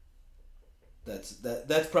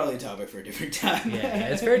 That's probably a topic for a different time. Yeah,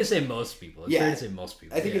 it's fair to say most people. It's fair to say most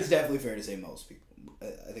people. I think it's definitely fair to say most people.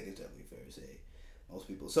 I think it's definitely fair to say most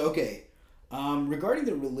people. So, okay. Regarding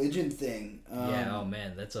the religion thing. Oh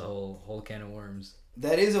man, that's a whole can of worms.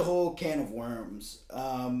 That is a whole can of worms.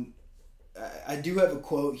 I do have a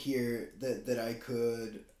quote here that I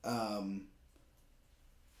could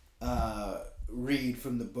read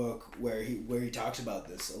from the book where he talks about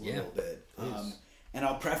this a little bit. And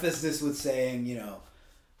I'll preface this with saying, you know,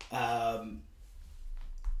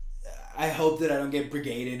 I hope that I don't get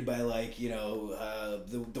brigaded by, like, you know,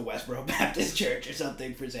 the Westboro Baptist Church or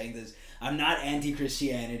something for saying this. I'm not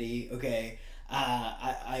anti-Christianity, okay?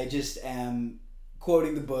 I just am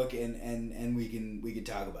quoting the book, and we can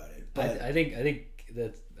talk about it. But I think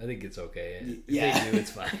it's okay. If they do,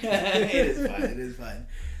 it's fine. It is fine.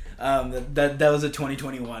 That was a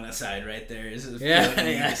 2021 aside right there. Exactly.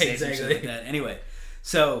 Like that. Anyway,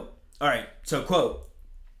 so all right. So quote: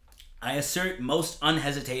 I assert most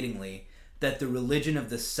unhesitatingly that the religion of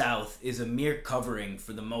the South is a mere covering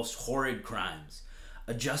for the most horrid crimes,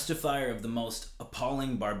 a justifier of the most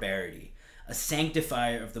appalling barbarity, a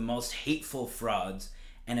sanctifier of the most hateful frauds,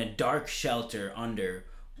 and a dark shelter under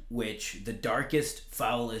which the darkest,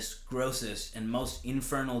 foulest, grossest, and most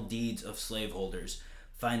infernal deeds of slaveholders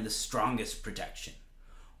find the strongest protection.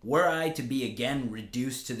 Were I to be again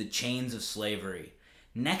reduced to the chains of slavery,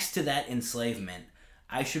 next to that enslavement,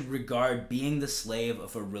 I should regard being the slave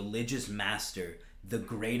of a religious master the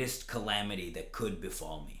greatest calamity that could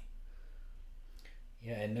befall me.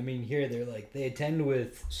 Yeah, and I mean, here they're like, they attend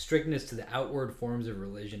with strictness to the outward forms of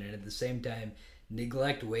religion and at the same time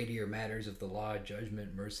neglect weightier matters of the law,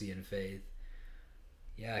 judgment, mercy, and faith.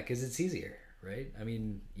 Yeah, because it's easier, right? I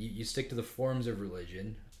mean, you stick to the forms of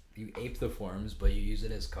religion, you ape the forms, but you use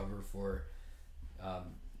it as cover for,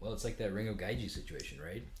 well, it's like that Ring of Gaiji situation,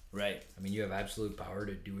 right? Right. I mean, you have absolute power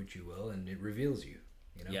to do what you will, and it reveals you,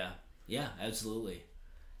 you know? Yeah, absolutely.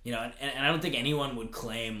 You know, and I don't think anyone would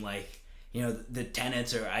claim, like, you know, the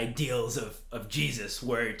tenets or ideals of Jesus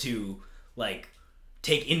were to, like,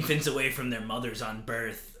 take infants away from their mothers on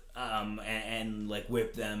birth, and like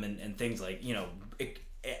whip them and things like, you know,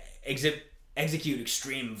 execute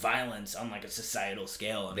extreme violence on like a societal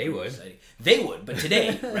scale. They would. They would, but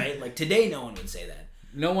today, right? Like today, no one would say that.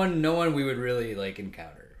 No one we would really like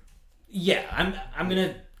encounter. Yeah, I'm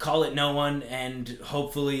gonna call it no one, and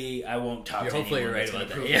hopefully I won't talk to hopefully anyone.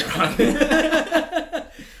 Hopefully you're Right about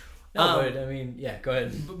that. Yeah. No, but I mean, yeah. Go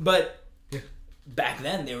ahead. But back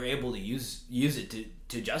then they were able to use it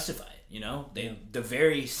to justify it. You know, the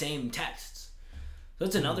very same texts. So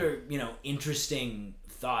that's another, you know, interesting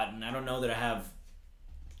thought, and I don't know that I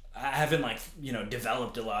haven't like, you know,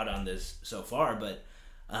 developed a lot on this so far, but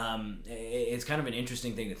it's kind of an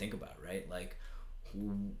interesting thing to think about, right? Like,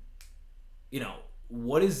 you know,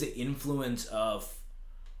 what is the influence of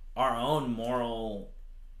our own moral,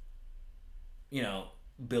 you know,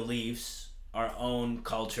 beliefs, our own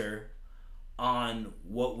culture on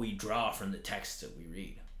what we draw from the texts that we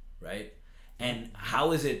read, right? And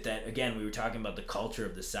how is it that, again, we were talking about the culture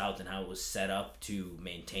of the South and how it was set up to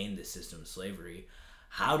maintain this system of slavery.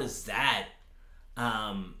 How does that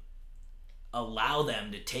allow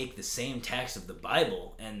them to take the same text of the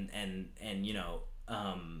Bible and you know,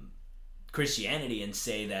 Christianity and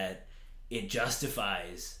say that it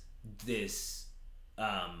justifies this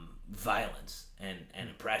violence and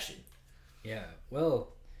oppression? Yeah,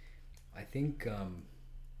 well, I think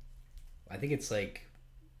it's like,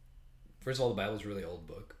 first of all, the Bible's a really old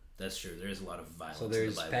book. That's true. There's a lot of violence. So there's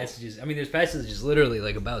in the Bible. passages. I mean, there's passages literally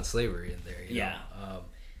like about slavery in there. You Yeah. know?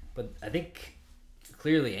 But I think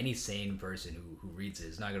clearly any sane person who reads it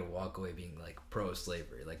is not going to walk away being like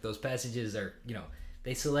pro-slavery. Like those passages are, you know,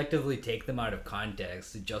 they selectively take them out of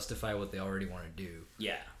context to justify what they already want to do.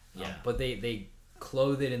 Yeah. Yeah. But they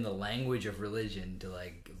clothe it in the language of religion to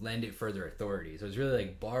like lend it further authority. So it's really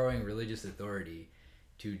like borrowing religious authority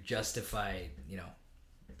to justify, you know,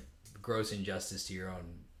 gross injustice to your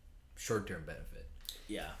own short-term benefit.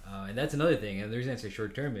 Yeah. And that's another thing. And the reason I say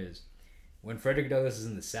short-term is when Frederick Douglass is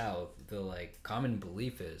in the South, the like common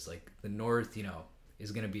belief is like the North, you know,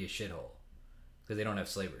 is going to be a shithole because they don't have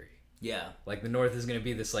slavery. Yeah. Like the North is going to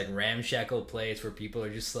be this like ramshackle place where people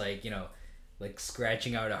are just like, you know, like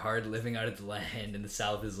scratching out a hard living out of the land, and the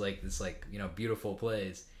South is like this like, you know, beautiful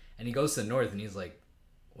place. And he goes to the North and he's like,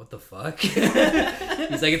 what the fuck? He's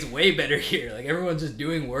like, it's way better here. Like everyone's just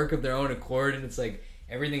doing work of their own accord, and it's like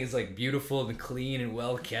everything is like beautiful and clean and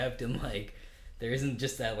well kept, and like there isn't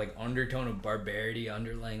just that like undertone of barbarity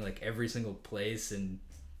underlying like every single place and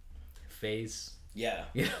face. Yeah.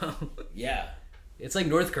 You know? Yeah. It's like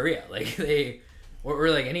North Korea. Like they or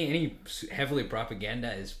like any heavily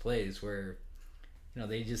propagandized place where, you know,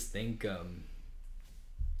 they just think they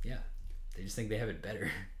just think they have it better.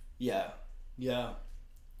 Yeah. Yeah,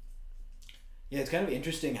 it's kind of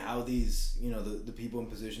interesting how these, you know, the people in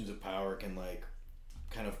positions of power can like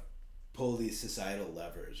kind of pull these societal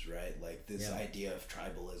levers, right? Like this idea of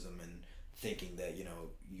tribalism and thinking that, you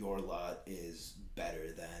know, your lot is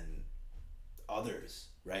better than others,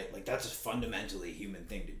 right? Like that's a fundamentally human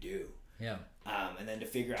thing to do. Yeah. And then to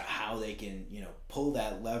figure out how they can, you know, pull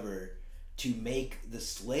that lever to make the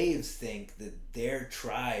slaves think that their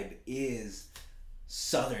tribe is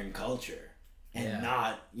Southern culture and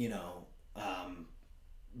not, you know,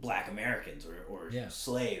 Black Americans or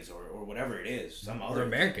slaves or whatever it is, some other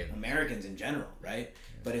Americans in general, right?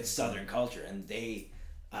 Yeah. But it's Southern culture, and they,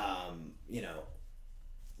 you know,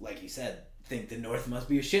 like you said, think the North must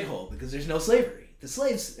be a shithole because there's no slavery. The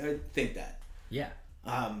slaves think that. Yeah.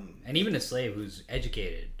 And even a slave who's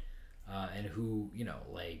educated and who, you know,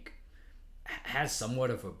 like has somewhat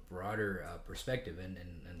of a broader perspective and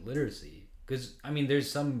literacy, because I mean, there's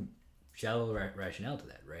some shallow rationale to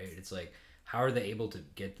that, right? It's like, how are they able to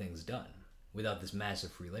get things done without this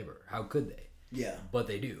massive free labor? How could they? Yeah. But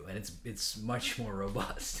they do, and it's much more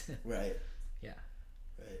robust. Right. Yeah.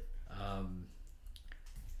 Right.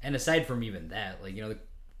 And aside from even that, like, you know,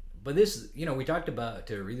 but this, you know, we talked about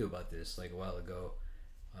to Ritu about this like a while ago.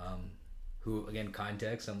 Who, again,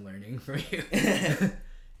 context I'm learning from you.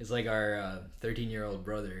 It's like our 13-year-old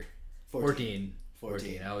brother. 14.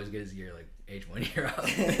 I always get his year like age 1 year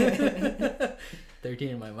out. 13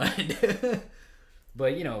 in my mind.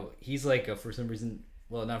 But, you know, he's like for some reason,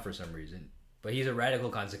 well, not for some reason, but he's a radical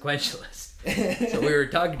consequentialist. So we were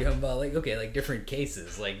talking to him about like, okay, like different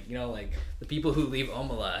cases, like, you know, like the people who leave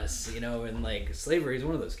Omelas, you know, and like slavery is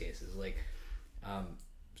one of those cases, like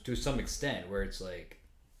to some extent, where it's like,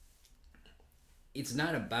 it's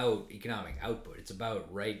not about economic output, it's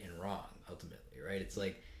about right and wrong ultimately, right? It's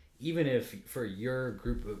like, even if for your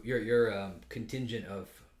group of your contingent of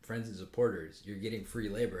friends and supporters, you're getting free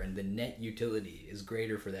labor and the net utility is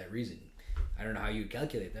greater for that reason. I don't know how you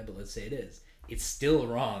calculate that, but let's say it is. It's still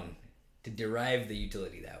wrong to derive the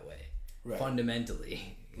utility that way. Right.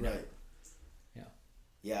 Fundamentally. Right. Yeah.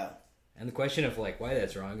 Yeah. And the question of like why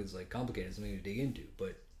that's wrong is like complicated, something to dig into,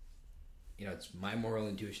 but you know, it's my moral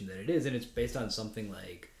intuition that it is, and it's based on something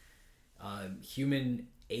like human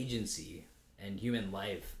agency and human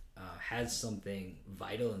life has something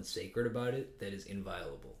vital and sacred about it that is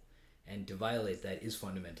inviolable, and to violate that is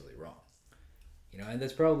fundamentally wrong. You know, and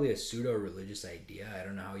that's probably a pseudo-religious idea. I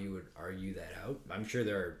don't know how you would argue that out. I'm sure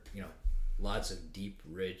there are, you know, lots of deep,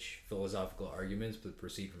 rich philosophical arguments that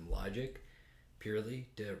proceed from logic purely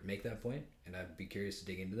to make that point, and I'd be curious to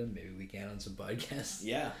dig into them. Maybe we can on some podcasts.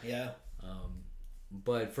 Yeah.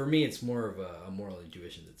 But for me, it's more of a moral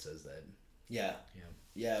intuition that says that. Yeah. Yeah.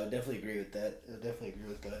 Yeah, I would definitely agree with that.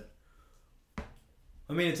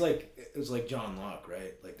 I mean, it's like John Locke,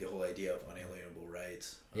 right? Like the whole idea of unalienable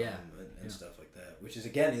rights, and stuff like that. Which is,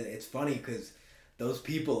 again, it's funny because those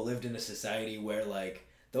people lived in a society where like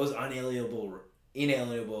those inalienable. I don't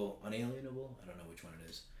know which one it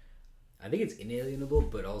is. I think it's inalienable,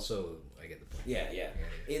 but also I get the point. Yeah.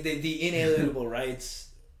 The inalienable rights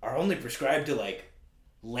are only prescribed to like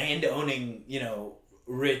land owning, you know,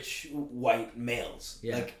 rich white males.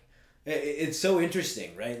 Yeah. Like, it's so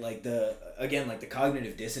interesting, right? Like the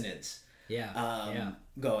cognitive dissonance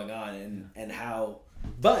going on and how,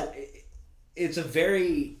 but it's a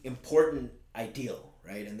very important ideal,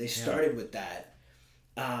 right? And they started with that.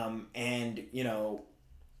 And, you know,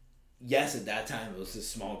 yes, at that time it was a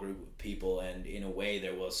small group of people, and in a way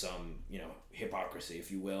there was some, you know, hypocrisy, if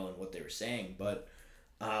you will, in what they were saying, but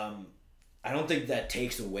I don't think that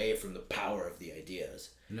takes away from the power of the ideas.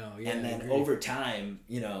 No, yeah. And then over time,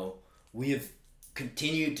 you know, we have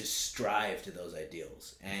continued to strive to those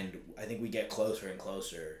ideals, and I think we get closer and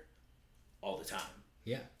closer all the time.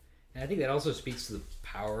 Yeah, and I think that also speaks to the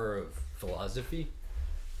power of philosophy,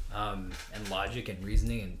 and logic and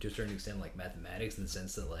reasoning, and to a certain extent, like mathematics, in the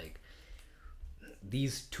sense that like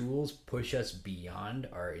these tools push us beyond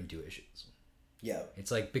our intuitions. Yeah. It's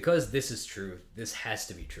like, because this is true, this has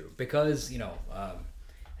to be true. Because, you know,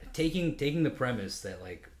 taking the premise that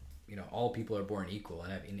like, you know, all people are born equal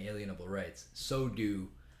and have inalienable rights, so do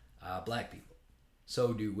black people,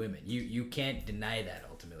 so do women. You can't deny that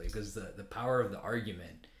ultimately, because the power of the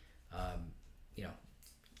argument, you know,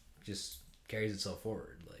 just carries itself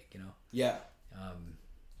forward, like, you know. Yeah.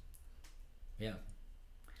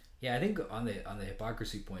 Yeah, I think on the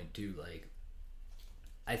hypocrisy point too, like,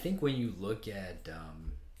 I think when you look at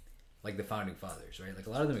like the founding fathers, right? Like a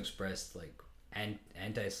lot of them expressed like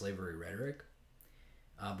anti-slavery rhetoric,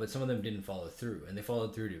 but some of them didn't follow through, and they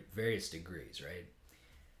followed through to various degrees, right?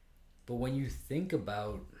 But when you think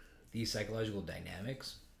about these psychological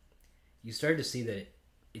dynamics, you start to see that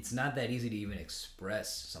it's not that easy to even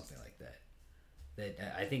express something like that.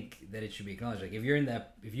 That I think that it should be acknowledged. Like if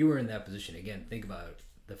you were in that position, again, think about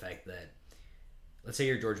the fact that, let's say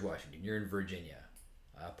you're George Washington, you're in Virginia,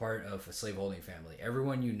 part of a slaveholding family.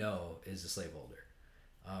 Everyone you know is a slaveholder.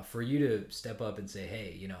 For you to step up and say,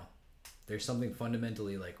 hey, you know, there's something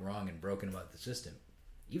fundamentally like wrong and broken about the system,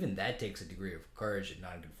 even that takes a degree of courage and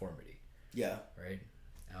nonconformity. Yeah. Right?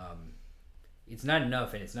 It's not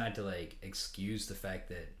enough, and it's not to like excuse the fact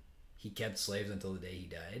that he kept slaves until the day he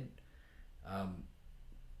died.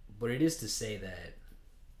 But it is to say that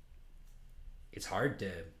it's hard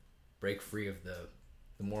to break free of the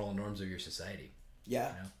moral norms of your society. Yeah.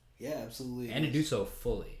 You know? Yeah, absolutely. And to do so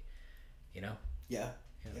fully, you know? Yeah.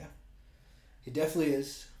 It definitely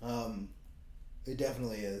is. It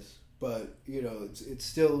definitely is. But, you know, it's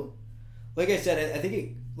still, like I said, I think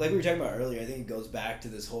it, like we were talking about earlier, I think it goes back to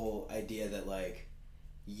this whole idea that like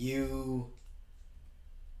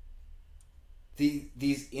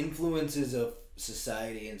these influences of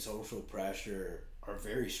society and social pressure are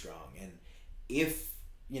very strong, and if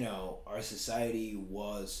our society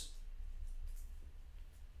was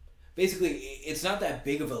basically, it's not that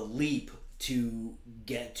big of a leap to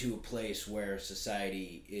get to a place where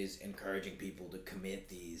society is encouraging people to commit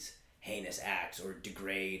these heinous acts or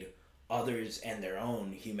degrade others and their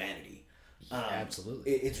own humanity.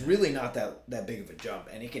 Absolutely. It's really not that big of a jump,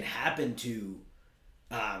 and it can happen to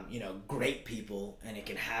great people, and it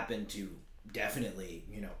can happen to definitely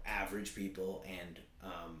average people and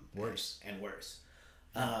worse.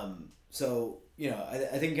 So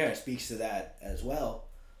I think it kind of speaks to that as well.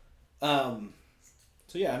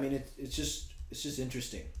 So yeah, I mean it's just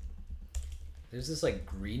interesting. There's this like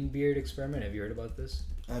Greenbeard experiment. Have you heard about this?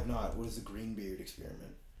 I have not. What is the Greenbeard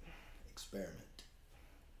experiment?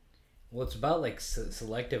 Well, it's about like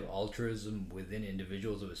selective altruism within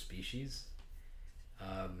individuals of a species.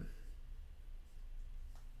 Let me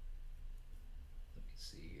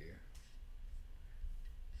see here.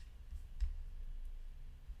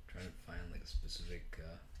 I'm trying to find like a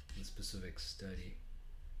specific study.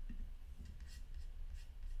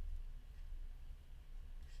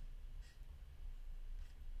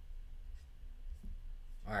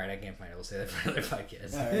 All right, I can't find it. We'll say that for another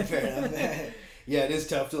podcast. All right, fair enough. Yeah, it is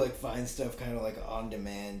tough to like find stuff kind of like on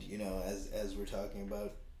demand, as we're talking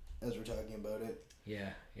about it.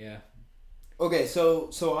 Yeah. Okay,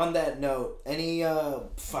 so on that note, any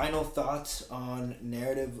final thoughts on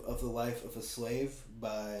Narrative of the Life of a Slave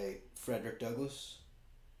by Frederick Douglass,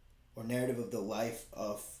 or Narrative of the Life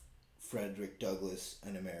of Frederick Douglass,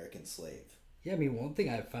 an American Slave? Yeah, I mean, one thing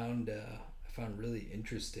I found really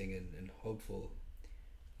interesting and hopeful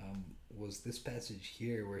was this passage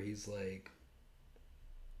here where he's like,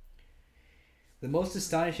 the most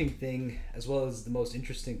astonishing thing, as well as the most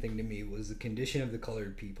interesting thing to me, was the condition of the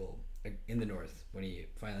colored people in the North when he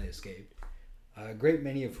finally escaped. A great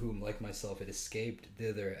many of whom, like myself, had escaped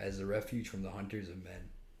thither as a refuge from the hunters of men.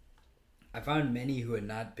 I found many who had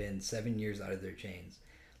not been 7 years out of their chains,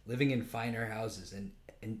 living in finer houses and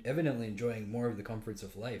evidently enjoying more of the comforts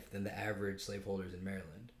of life than the average slaveholders in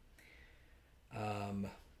Maryland.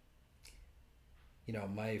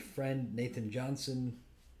 My friend Nathan Johnson,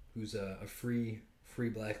 who's a free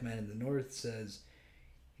black man in the North, says,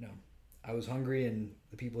 I was hungry and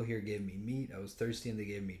the people here gave me meat. I was thirsty and they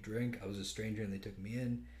gave me drink. I was a stranger and they took me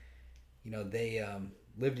in. They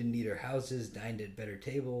lived in neater houses, dined at better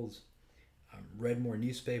tables, read more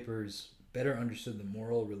newspapers, better understood the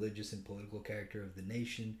moral, religious, and political character of the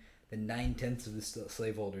nation than 9/10 of the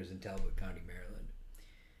slaveholders in Talbot County, Maryland.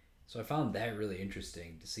 So I found that really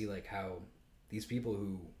interesting to see like how these people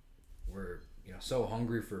who were so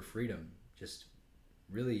hungry for freedom just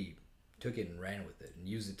really took it and ran with it and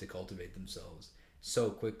used it to cultivate themselves so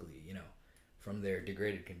quickly, from their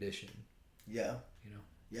degraded condition. Yeah.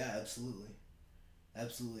 Yeah, absolutely.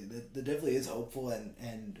 That definitely is hopeful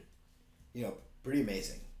and pretty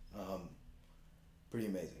amazing. Pretty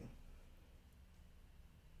amazing.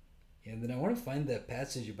 Yeah, and then I want to find that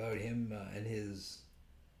passage about him and his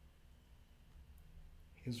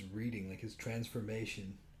reading, like his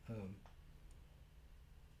transformation. Let me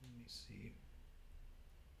see.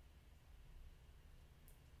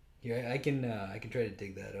 Yeah, I can try to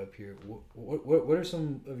dig that up here. What are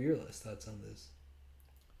some of your last thoughts on this?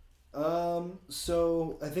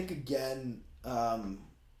 So I think again,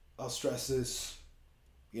 I'll stress this,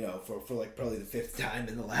 for like probably the fifth time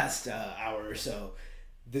in the last hour or so.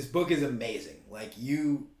 This book is amazing. Like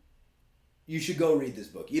you should go read this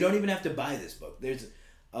book. You don't even have to buy this book. There's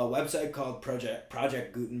a website called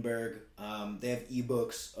Project Gutenberg. They have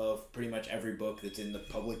ebooks of pretty much every book that's in the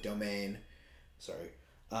public domain. Sorry.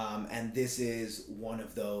 And this is one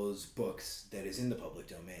of those books that is in the public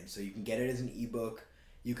domain. So you can get it as an ebook.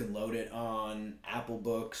 You can load it on Apple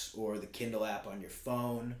Books or the Kindle app on your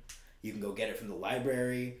phone. You can go get it from the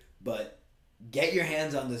library. But get your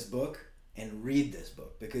hands on this book and read this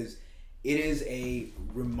book, because it is a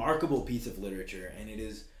remarkable piece of literature, and it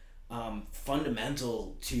is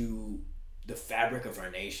fundamental to the fabric of our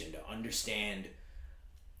nation to understand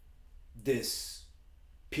this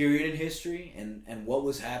period in history and what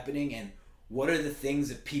was happening and what are the things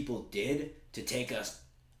that people did to take us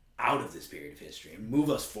out of this period of history and move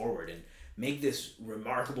us forward and make this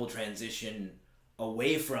remarkable transition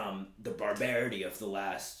away from the barbarity of the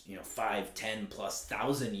last 5, 10 plus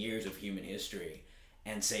thousand years of human history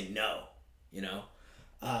and say no.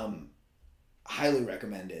 Highly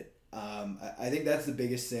recommend it. I think that's the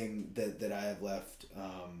biggest thing that I have left.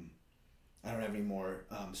 I don't have any more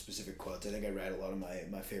specific quotes. I think I read a lot of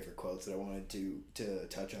my favorite quotes that I wanted to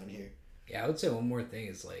touch on here. Yeah, I would say one more thing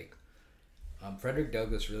is like, Frederick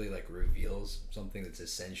Douglass really like reveals something that's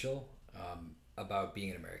essential about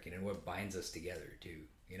being an American and what binds us together too.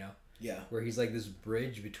 You know? Yeah. Where he's like this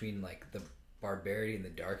bridge between like the barbarity and the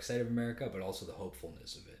dark side of America, but also the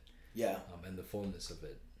hopefulness of it. Yeah. And the fullness of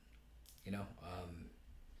it. You know?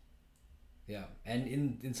 Yeah. And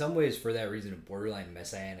in some ways, for that reason, a borderline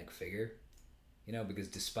messianic figure. You know, because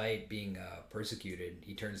despite being persecuted,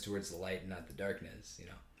 he turns towards the light and not the darkness. You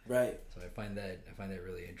know. Right. So I find that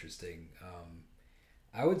really interesting.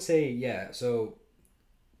 I would say, yeah. So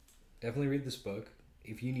definitely read this book.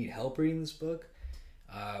 If you need help reading this book,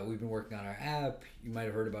 we've been working on our app. You might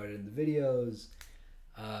have heard about it in the videos.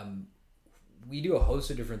 We do a host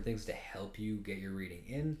of different things to help you get your reading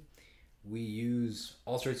in. We use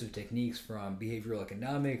all sorts of techniques from behavioral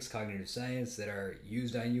economics, cognitive science that are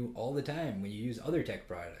used on you all the time when you use other tech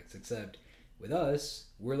products, except with us,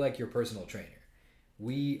 we're like your personal trainer.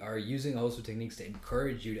 We are using a host of techniques to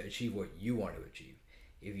encourage you to achieve what you want to achieve.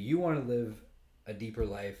 If you want to live a deeper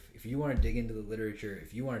life, if you want to dig into the literature,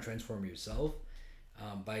 if you want to transform yourself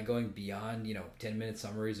by going beyond, 10-minute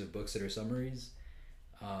summaries of books that are summaries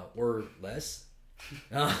or less,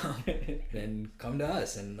 then come to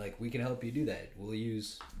us and we can help you do that. We'll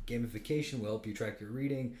use gamification. We'll help you track your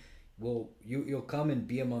reading. You'll come and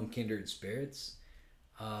be among kindred spirits.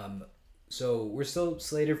 So we're still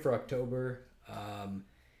slated for October.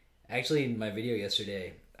 Actually, in my video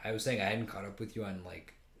yesterday, I was saying I hadn't caught up with you on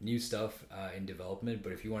new stuff in development.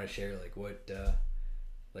 But if you want to share what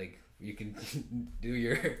you can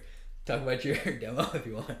talk about your demo if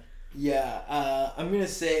you want. Yeah, I'm gonna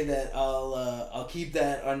say that I'll keep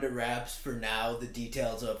that under wraps for now. The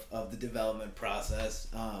details of the development process.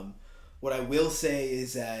 What I will say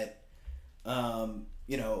is that,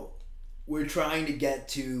 we're trying to get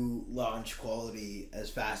to launch quality as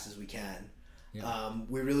fast as we can. Yeah.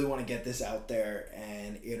 We really want to get this out there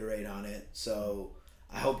and iterate on it. So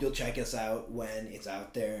I hope you'll check us out when it's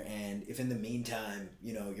out there. And if in the meantime,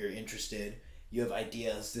 you're interested, you have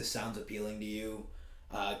ideas, this sounds appealing to you.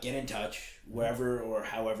 Get in touch wherever or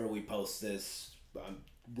however we post this.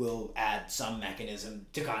 We'll add some mechanism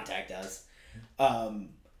to contact us.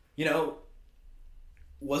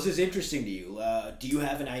 Was this interesting to you? Do you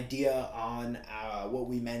have an idea on what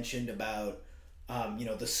we mentioned about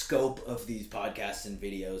the scope of these podcasts and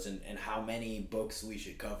videos and how many books we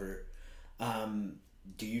should cover?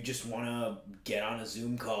 Do you just want to get on a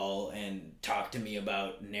Zoom call and talk to me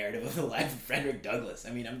about Narrative of the Life of Frederick Douglass? I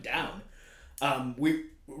mean, I'm down. We're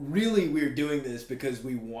doing this because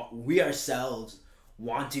we ourselves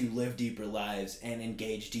want to live deeper lives and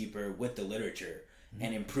engage deeper with the literature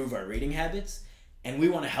and improve our reading habits, and we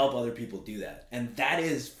want to help other people do that, and that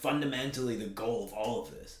is fundamentally the goal of all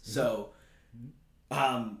of this. So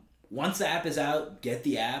once the app is out, get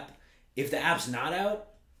the app. If the app's not out,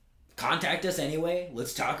 contact us anyway.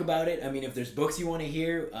 Let's talk about it. I mean, if there's books you want to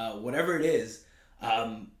hear, whatever it is,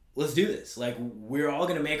 let's do this. We're all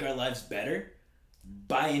going to make our lives better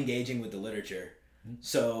by engaging with the literature.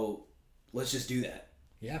 So let's just do that.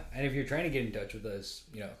 Yeah. And if you're trying to get in touch with us,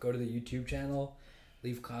 go to the YouTube channel,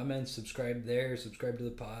 leave comments, subscribe there, subscribe to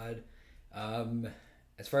the pod.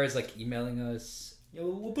 As far as emailing us,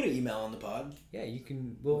 we'll put an email on the pod. Yeah, you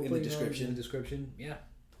can. We'll in the description. In the description. Yeah.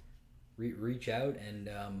 Reach out, and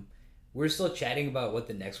we're still chatting about what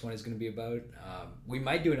the next one is going to be about. We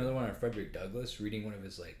might do another one on Frederick Douglass, reading one of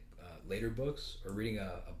his later books, or reading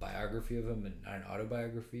a biography of him and not an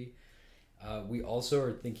autobiography. We also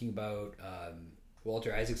are thinking about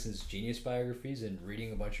Walter Isaacson's genius biographies and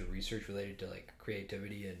reading a bunch of research related to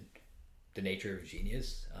creativity and the nature of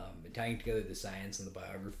genius, and tying together the science and the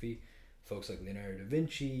biography. Folks like Leonardo da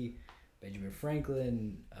Vinci, Benjamin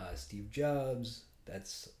Franklin, Steve Jobs.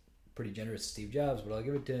 That's pretty generous to Steve Jobs, but I'll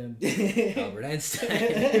give it to him. Albert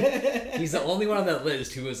Einstein. He's the only one on that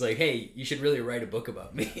list who was like, hey, you should really write a book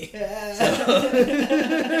about me.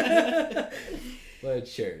 But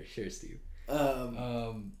sure, Steve.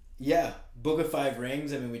 Yeah, Book of Five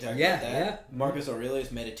Rings. I mean, we talked about that. Yeah. Marcus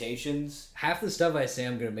Aurelius Meditations. Half the stuff I say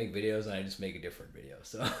I'm going to make videos, and I just make a different video.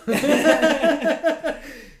 So,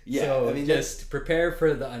 yeah. So I mean, just prepare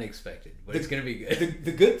for the unexpected, but it's going to be good.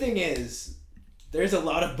 The good thing is, there's a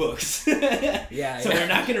lot of books. Yeah. So we're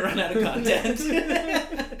not going to run out of content.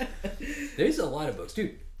 There's a lot of books,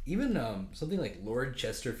 dude. Even something like Lord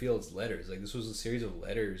Chesterfield's letters. This was a series of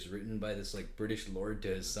letters written by this British lord to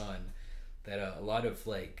his son that a lot of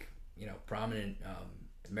prominent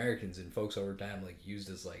Americans and folks over time used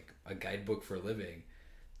as a guidebook for living.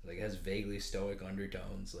 Has vaguely stoic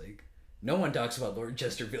undertones. No one talks about Lord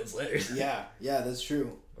Chesterfield's letters. Yeah, that's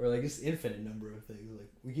true. Or just infinite number of things.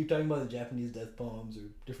 We keep talking about the Japanese death poems or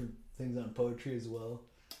different things on poetry as well.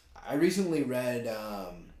 I recently read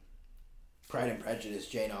Pride and Prejudice,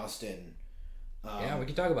 Jane Austen. Yeah, we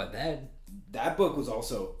can talk about that. That book was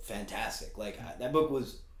also fantastic. Like, that book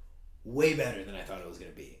was way better than I thought it was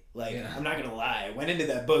going to be. Like, Yeah. I'm not going to lie. I went into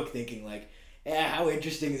that book thinking, like, how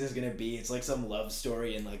interesting is this going to be? It's like some love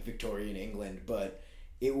story in, like, Victorian England. But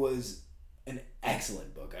it was an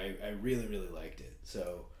excellent book. I really, really liked it.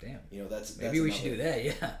 So, Damn. you know, that's Maybe we should do that,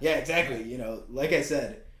 yeah. Yeah, exactly. You know, like I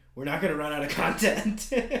said, we're not going to run out of content.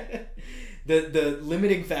 The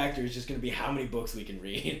limiting factor is just going to be how many books we can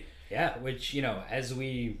read. Yeah, which, you know, as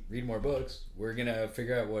we read more books, we're going to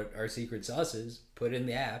figure out what our secret sauce is, put it in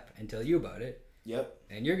the app, and tell you about it. Yep.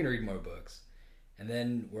 And you're going to read more books. And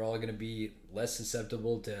then we're all going to be less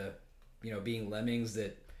susceptible to, you know, being lemmings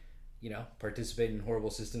that, you know, participate in horrible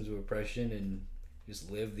systems of oppression and just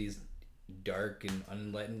live these dark and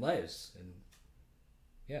unenlightened lives. And,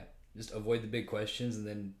 yeah, just avoid the big questions and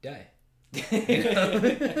then die. You know?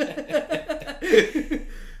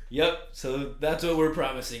 Yep, so that's what we're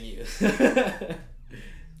promising you.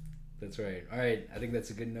 That's right. All right, I think that's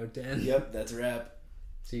a good note to end. Yep, that's a wrap.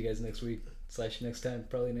 See you guys next week. / next time,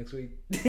 probably next week.